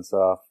Wimbledon, so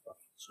I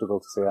struggle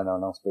to see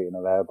anyone else beating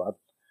her there, but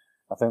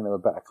I think there were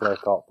better clay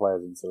court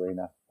players than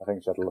Serena. I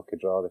think she had a lucky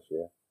draw this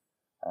year.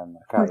 And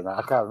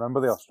I can't remember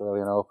the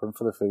Australian Open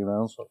for the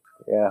females. But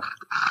yeah.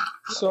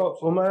 So,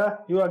 Umaira,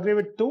 you agree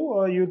with 2,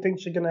 or you think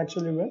she can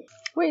actually win?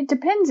 Well, it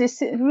depends.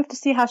 We have to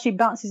see how she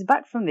bounces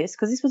back from this,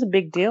 because this was a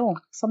big deal.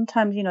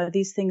 Sometimes,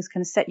 these things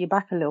can set you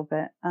back a little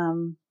bit.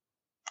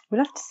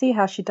 We'll have to see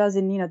how she does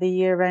in, the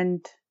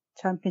year-end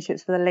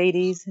championships for the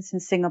ladies. It's in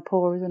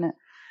Singapore, isn't it?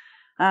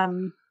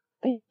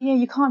 But yeah,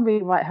 you can't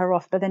really write her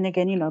off. But then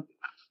again, we'll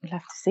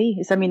have to see.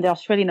 The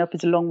Australian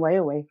Open's a long way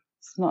away.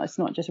 It's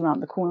not just around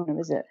the corner,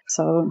 is it?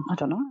 So I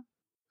don't know.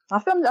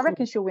 I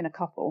reckon she'll win a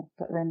couple,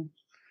 but then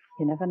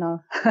you never know.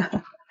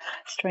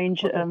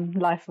 Strange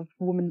life of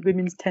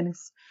women's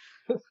tennis.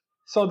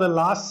 So the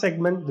last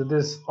segment,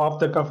 this off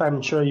the cuff,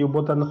 I'm sure you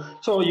both are.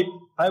 So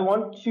I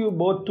want you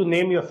both to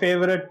name your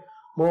favorite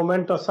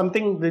moment or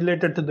something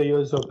related to the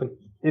US Open.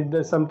 If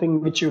there's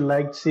something which you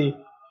like to see.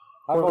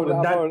 I've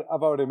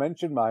already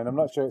mentioned mine. I'm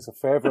not sure it's a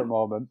favourite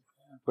moment,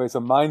 but it's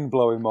a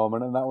mind-blowing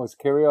moment, and that was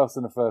Kyrgios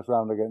in the first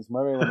round against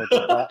Murray when he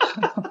did that.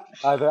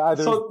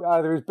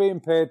 Either he's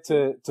being paid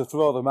to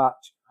throw the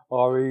match,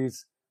 or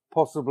he's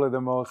possibly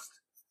the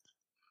most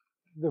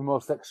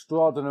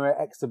extraordinary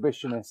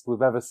exhibitionist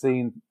we've ever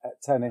seen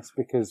at tennis,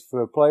 because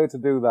for a player to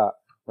do that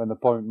when the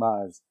point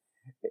matters,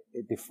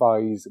 it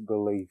defies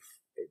belief.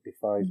 It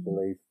defies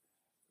belief.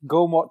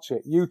 Go and watch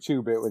it.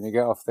 YouTube it when you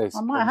get off this.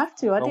 I might have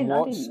to. I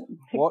didn't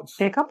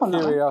pick up on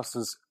that.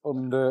 Kyrgios's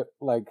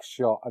underleg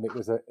shot, and it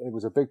was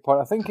a big point.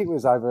 I think it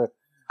was either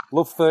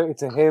love 30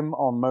 to him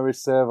on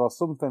Murray's serve or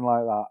something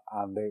like that,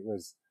 and it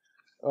was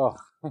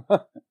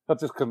I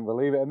just couldn't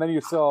believe it. And then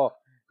you saw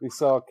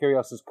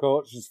Kyrgios's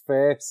coach's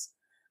face,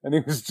 and he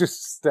was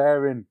just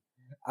staring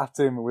at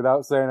him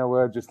without saying a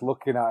word, just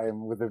looking at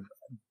him with the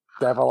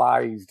devil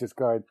eyes, just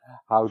going,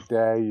 "How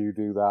dare you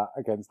do that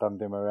against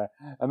Andy Murray?"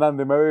 And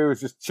Andy Murray was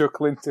just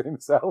chuckling to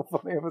himself on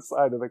the other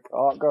side of the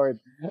court, going,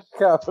 "I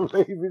can't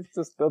believe he's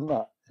just done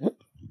that."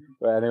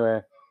 But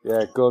anyway,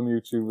 yeah, go on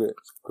YouTube.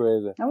 It's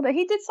crazy.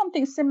 He did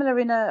something similar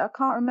in I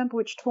can't remember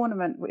which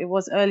tournament it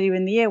was earlier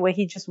in the year, where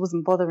he just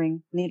wasn't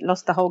bothering. And he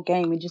lost the whole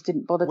game. He just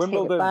didn't bother to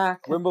hit it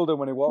back. Wimbledon,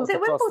 when he walked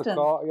across the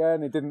court, yeah,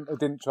 and he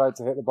didn't try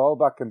to hit the ball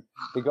back, and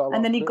he got a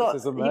lot of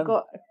criticism. He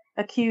got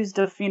accused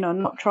of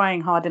not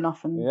trying hard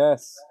enough. And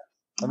yes,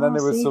 and then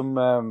there was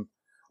some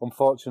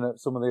unfortunate.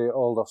 Some of the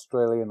old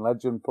Australian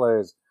legend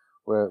players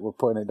were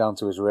putting it down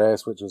to his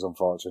race, which was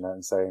unfortunate,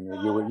 and saying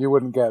you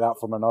wouldn't get that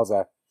from an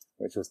Aussie,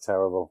 which was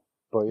terrible.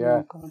 But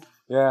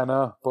I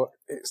know. But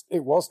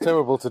it was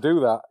terrible to do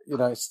that.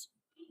 It's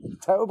a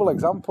terrible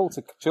example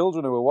to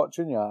children who are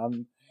watching you.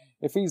 And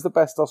if he's the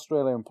best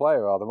Australian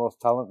player or the most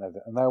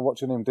talented, and they're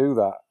watching him do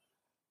that,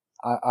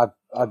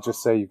 I'd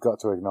just say you've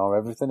got to ignore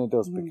everything he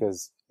does,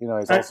 because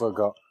he's also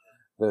got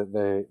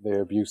the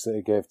abuse that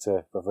he gave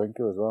to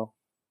Wawrinka as well.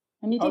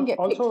 And he didn't get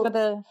picked for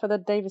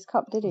the Davis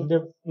Cup, did he?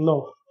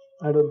 No,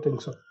 I don't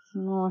think so.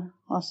 No,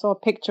 I saw a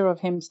picture of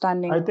him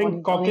standing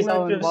on his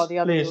own while the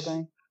others were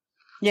going.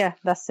 Yeah,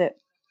 that's it.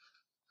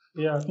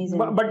 Yeah,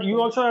 but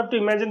you also have to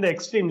imagine the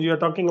extremes. You are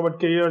talking about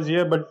careers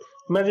here, but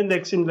imagine the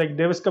extremes like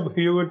Davis Cup.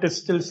 Hewitt is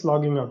still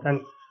slogging out,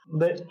 and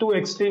the two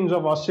extremes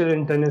of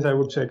Australian tennis, I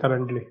would say,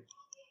 currently.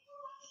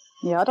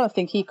 Yeah, I don't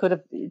think he could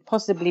have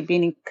possibly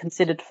been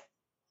considered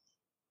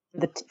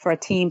for a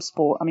team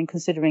sport. I mean,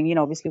 considering,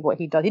 obviously what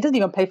he does. He doesn't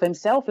even play for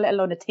himself, let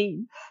alone a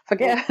team.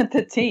 Forget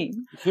the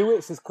team.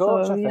 Hewitt's his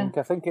coach, I think.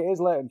 I think it is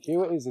Leighton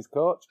Hewitt is his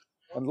coach.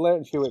 And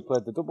Leighton Hewitt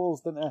played the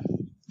doubles, didn't he?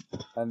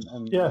 And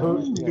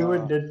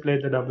Hewitt did play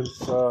the doubles.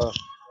 So,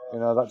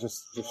 that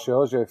just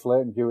shows you if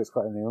Leighton Hewitt's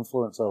got any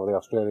influence over the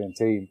Australian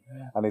team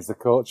and he's the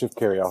coach of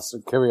Kyrgios,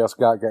 and Kyrgios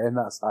can't get in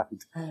that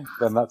side,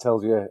 then that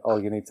tells you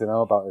all you need to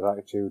know about his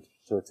attitude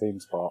to a team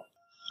sport.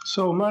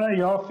 So, Umaira,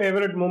 your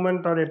favourite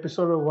moment or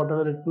episode or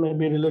whatever it may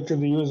be related to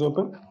the US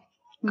Open?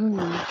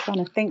 I'm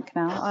trying to think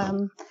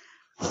now.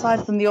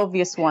 Aside from the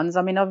obvious ones,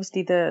 I mean,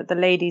 obviously the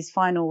ladies'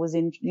 final was I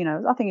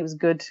think it was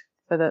good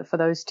for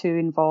those two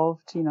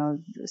involved,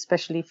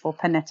 especially for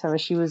Pennetta,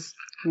 as she was,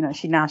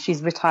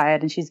 she's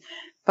retired, and she's,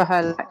 for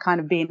her, kind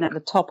of being at the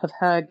top of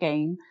her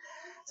game.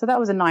 So that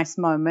was a nice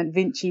moment.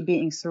 Vinci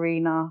beating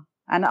Serena.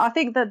 And I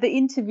think that the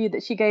interview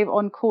that she gave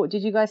on court,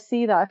 did you guys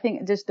see that? I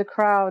think just the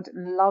crowd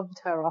loved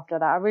her after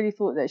that. I really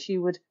thought that she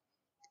would,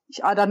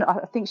 I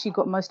think she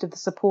got most of the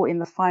support in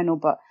the final,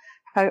 but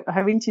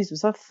her interviews were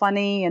so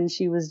funny, and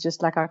she was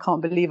just like, I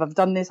can't believe I've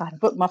done this. I had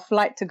booked my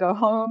flight to go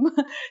home.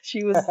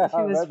 She was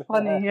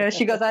funny. Yeah,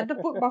 she goes, I had to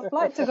book my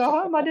flight to go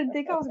home. I didn't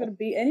think I was going to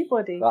beat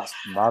anybody. That's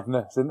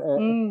madness, isn't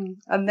it?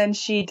 And then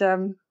she'd,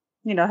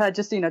 her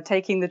just,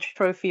 taking the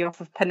trophy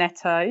off of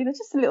Panetta,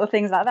 just little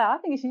things like that. I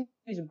think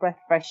she's a breath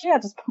fresh. Yeah, I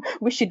just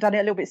wish she'd done it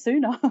a little bit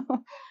sooner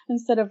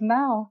instead of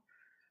now.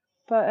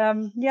 But I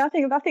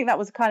think that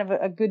was kind of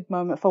a good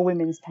moment for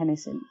women's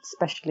tennis,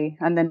 especially.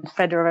 And then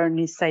Federer and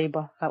his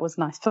sabre, that was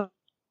nice for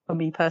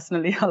me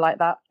personally. I like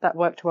that. That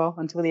worked well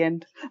until the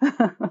end.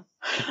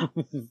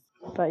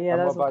 But yeah,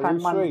 those were kind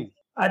of my.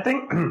 I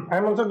think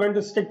I'm also going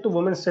to stick to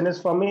women's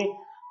tennis. For me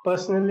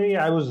personally,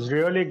 I was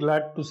really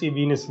glad to see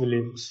Venus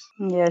Williams.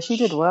 Yeah, she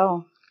did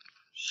well.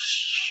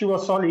 She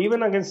was solid.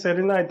 Even against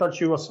Serena, I thought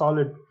she was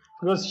solid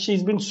because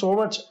she's been so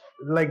much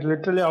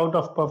literally out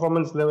of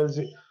performance levels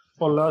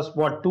for last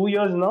 2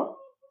 years now.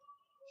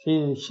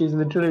 She's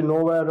literally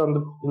nowhere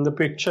in the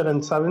picture,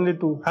 and suddenly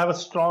to have a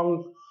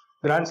strong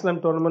Grand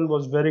Slam tournament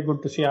was very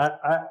good to see.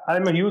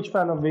 I'm a huge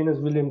fan of Venus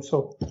Williams,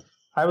 so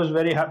I was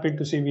very happy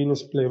to see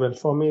Venus play well.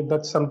 For me,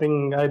 that's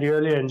something I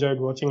really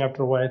enjoyed watching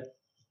after a while.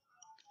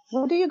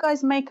 What do you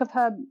guys make of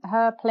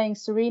her playing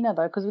Serena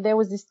though? Because there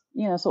was this,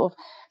 sort of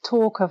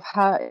talk of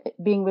her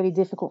being really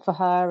difficult for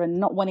her and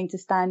not wanting to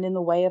stand in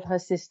the way of her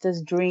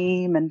sister's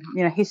dream and,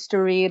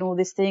 history and all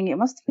this thing. It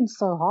must have been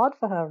so hard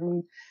for her. I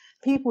mean,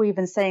 people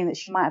even saying that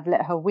she might have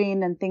let her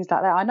win and things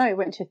like that. I know it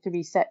went to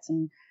 3 sets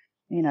and,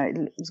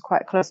 it was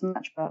quite a close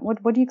match, but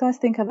what do you guys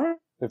think of that?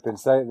 They've been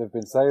saying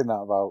that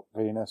about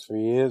Venus for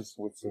years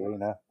with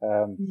Serena.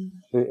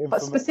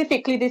 But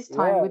specifically this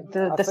time with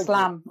the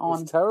slam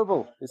on. It's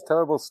terrible. It's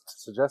terrible to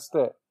suggest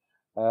it.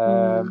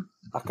 I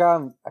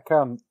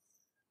can't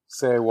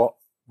say what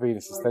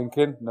Venus is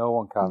thinking. No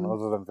one can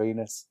other than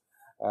Venus.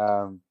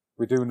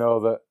 We do know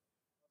that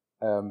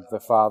the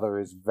father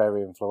is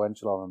very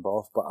influential on them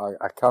both, but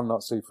I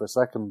cannot see for a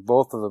second.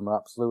 Both of them are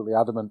absolutely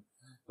adamant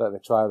that they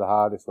try the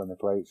hardest when they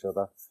play each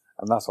other.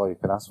 And that's all you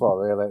can ask for,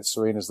 really.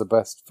 Serena's the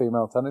best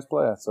female tennis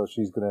player, so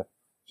she's gonna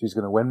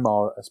win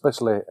more,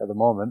 especially at the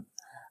moment.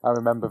 I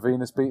remember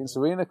Venus beating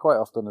Serena quite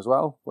often as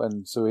well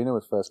when Serena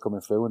was first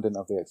coming through and didn't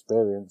have the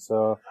experience.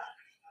 So,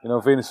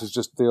 Venus is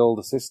just the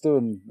older sister,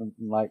 and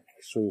like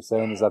she was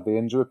saying, has had the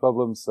injury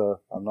problems. So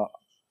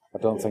I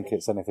don't think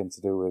it's anything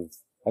to do with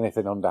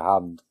anything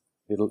underhand.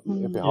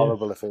 It'd be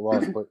horrible if it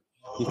was, but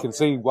you can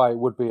see why it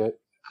would be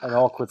an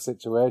awkward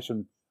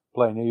situation.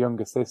 Playing your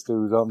younger sister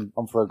who's on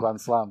for a Grand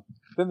Slam.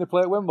 Didn't they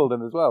play at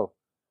Wimbledon as well?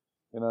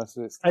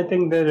 So it's I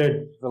think they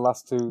did. The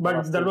last two.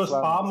 But that was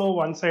far more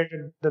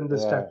one-sided than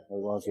this time.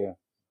 It was, yeah.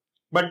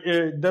 But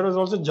there was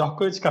also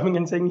Djokovic coming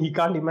and saying he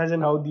can't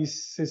imagine how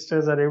these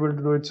sisters are able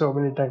to do it so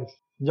many times.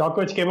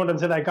 Djokovic came out and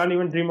said, I can't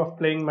even dream of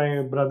playing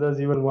my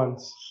brothers even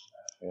once.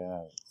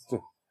 Yeah.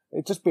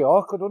 It'd just be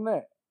awkward, wouldn't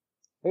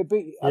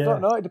it? I don't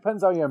know. It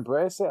depends how you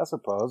embrace it, I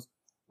suppose.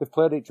 They've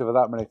played each other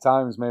that many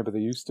times. Maybe they're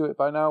used to it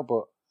by now,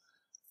 but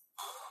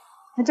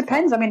it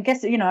depends. I mean,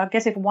 I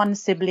guess if one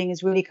sibling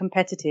is really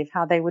competitive,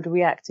 how they would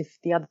react if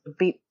the other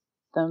beat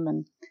them,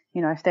 and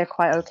if they're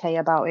quite okay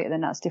about it,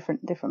 then that's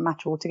different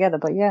match altogether.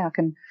 But yeah, I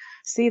can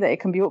see that it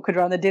can be awkward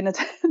around the dinner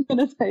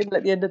table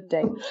at the end of the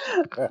day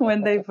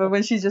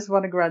when she's just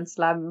won a Grand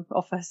Slam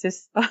off her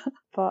sister.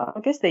 But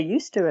I guess they're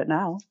used to it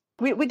now.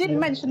 We didn't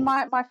mention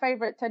my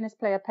favourite tennis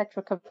player,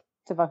 Petra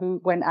Kvitova, who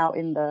went out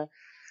in the.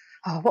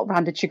 What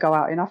round did she go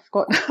out in? I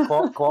forgot.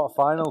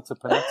 Quarter-final to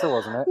Panetta,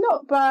 wasn't it?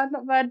 Not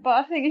bad. But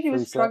I think she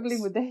was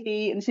struggling with the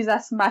heat, and she's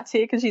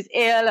asthmatic, and she's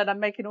ill, and I'm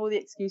making all the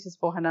excuses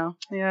for her now.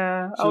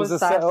 Yeah, she was a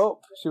set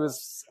up. She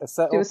was a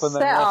set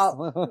up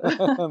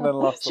and then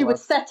lost. She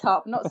was set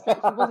up, she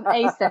wasn't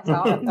a set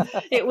up.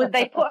 It was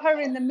they put her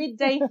in the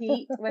midday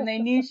heat when they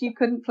knew she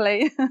couldn't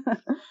play.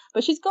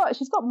 But she's got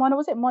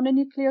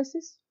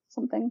mononucleosis,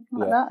 something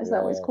like that. Is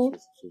that what it's called?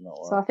 She's not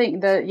well. So I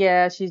think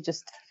that she's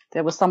just.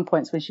 There were some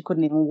points when she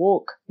couldn't even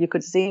walk. You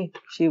could see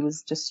she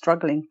was just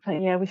struggling.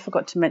 But yeah, we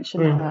forgot to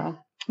mention her.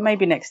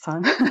 Maybe next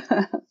time.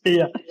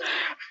 Yeah.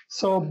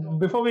 So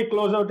before we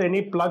close out,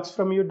 any plugs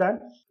from you,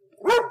 Dan?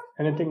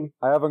 Anything?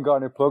 I haven't got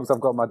any plugs. I've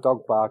got my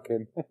dog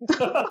barking.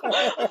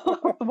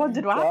 What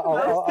did I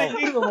was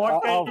thinking of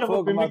what kind of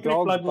a mimicry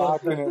plug was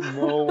barking at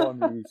no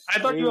one. I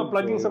thought you were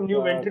plugging some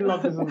new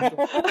ventriloquism.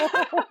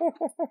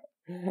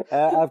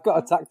 I've got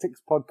a tactics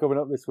pod coming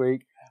up this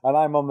week, and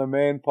I'm on the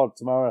main pod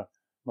tomorrow.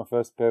 My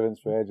first appearance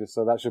for ages,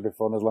 so that should be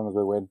fun as long as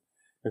we win.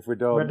 If we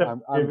don't,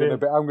 I'm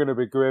going to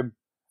be grim.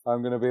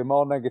 I'm going to be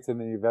more negative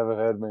than you've ever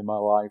heard me in my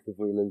life if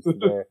we lose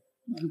today.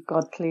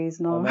 God,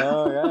 please, no. I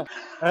know, yeah.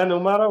 And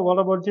Umara, what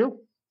about you?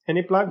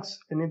 Any plugs?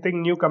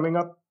 Anything new coming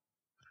up?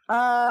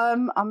 I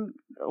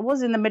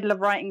was in the middle of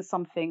writing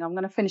something. I'm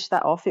going to finish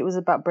that off. It was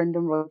about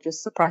Brendan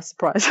Rodgers. Surprise,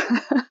 surprise.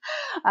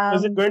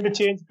 Is it going to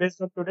change based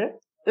on today?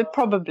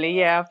 Probably,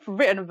 yeah. I've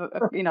written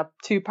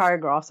 2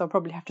 paragraphs. I'll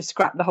probably have to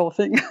scrap the whole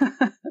thing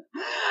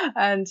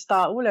and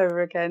start all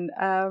over again.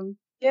 I'm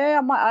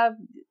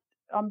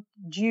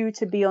due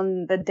to be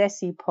on the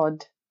Desi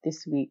pod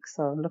this week,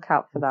 so look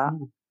out for that.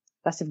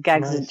 That's if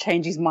Gags doesn't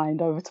change his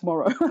mind over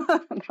tomorrow.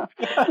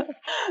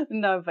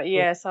 No, but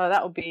yeah, so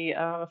that will be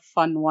a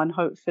fun one,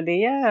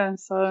 hopefully. Yeah,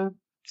 so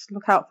just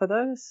look out for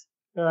those.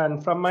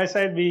 And from my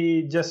side,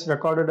 we just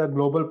recorded a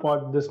global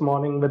pod this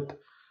morning with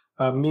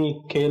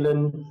me,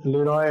 Kalen,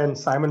 Leroy, and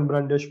Simon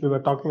Brundish. We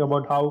were talking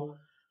about how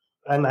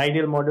an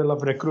ideal model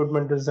of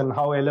recruitment is and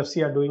how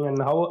LFC are doing and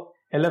how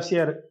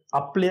LFC are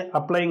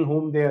applying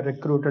whom they are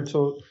recruited.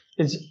 So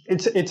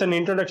it's an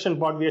introduction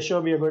pod. We are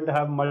sure we are going to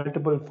have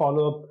multiple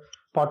follow-up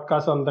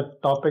podcasts on the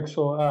topic.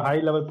 So a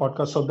high-level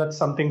podcast. So that's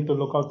something to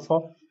look out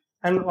for.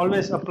 And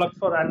always a plug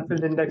for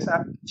Anfield Index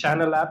app,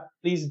 channel app.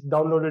 Please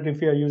download it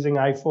if you are using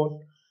iPhone.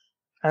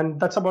 And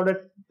that's about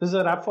it. This is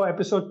a wrap for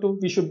episode 2.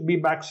 We should be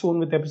back soon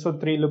with episode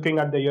 3, looking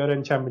at the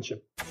year-end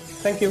championship.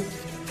 Thank you.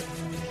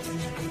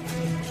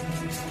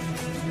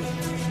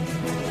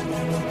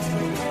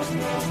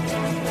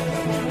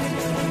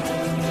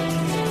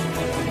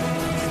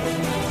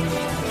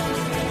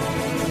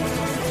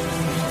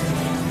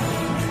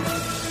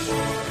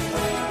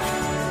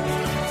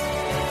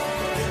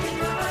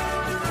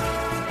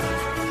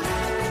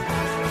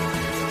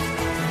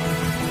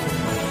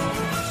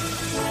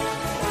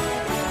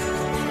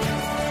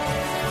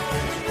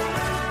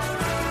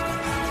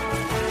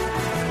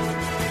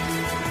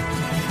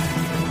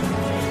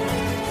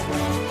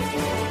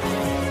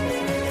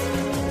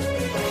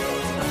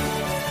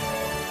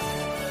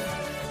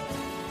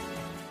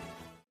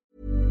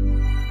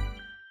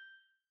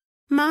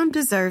 Mom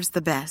deserves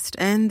the best,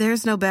 and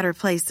there's no better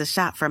place to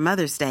shop for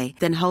Mother's Day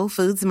than Whole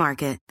Foods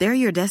Market. They're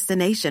your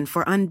destination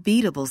for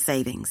unbeatable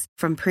savings,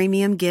 from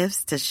premium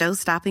gifts to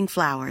show-stopping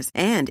flowers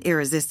and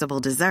irresistible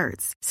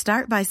desserts.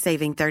 Start by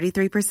saving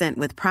 33%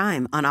 with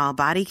Prime on all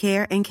body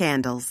care and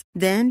candles.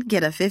 Then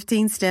get a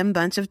 15-stem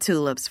bunch of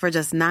tulips for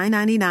just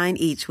 $9.99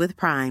 each with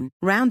Prime.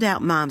 Round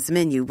out Mom's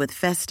menu with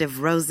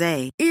festive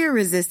rosé,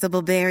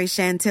 irresistible berry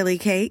chantilly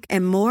cake,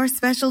 and more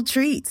special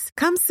treats.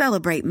 Come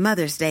celebrate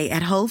Mother's Day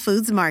at Whole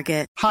Foods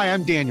Market. Hi,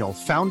 I'm Daniel,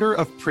 founder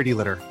of Pretty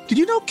Litter. Did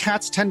you know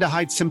cats tend to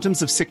hide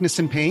symptoms of sickness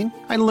and pain?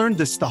 I learned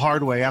this the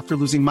hard way after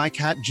losing my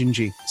cat,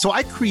 Gingy. So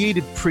I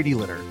created Pretty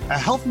Litter, a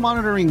health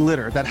monitoring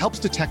litter that helps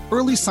detect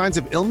early signs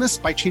of illness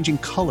by changing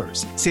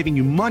colors, saving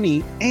you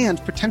money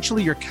and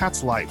potentially your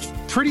cat's life.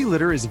 Pretty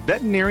Litter is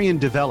veterinarian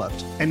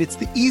developed, and it's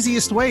the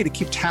easiest way to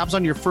keep tabs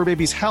on your fur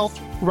baby's health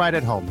right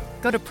at home.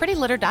 Go to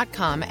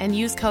prettylitter.com and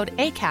use code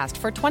ACAST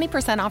for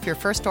 20% off your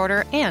first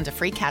order and a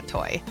free cat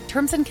toy.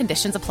 Terms and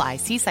conditions apply.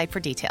 See site for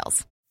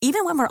details.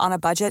 Even when we're on a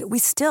budget, we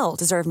still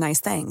deserve nice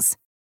things.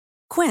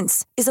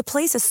 Quince is a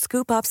place to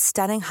scoop up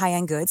stunning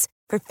high-end goods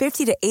for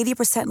 50 to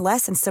 80%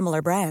 less than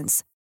similar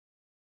brands.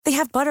 They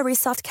have buttery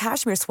soft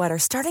cashmere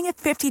sweaters starting at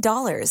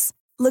 $50,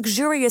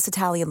 luxurious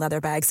Italian leather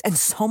bags, and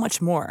so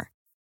much more.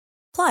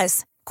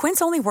 Plus,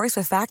 Quince only works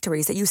with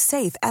factories that use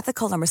safe,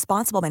 ethical, and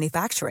responsible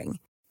manufacturing.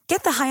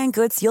 Get the high-end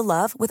goods you'll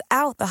love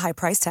without the high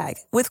price tag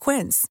with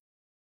Quince.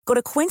 Go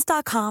to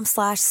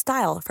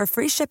quince.com/style for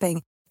free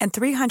shipping and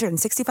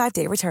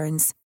 365-day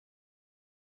returns.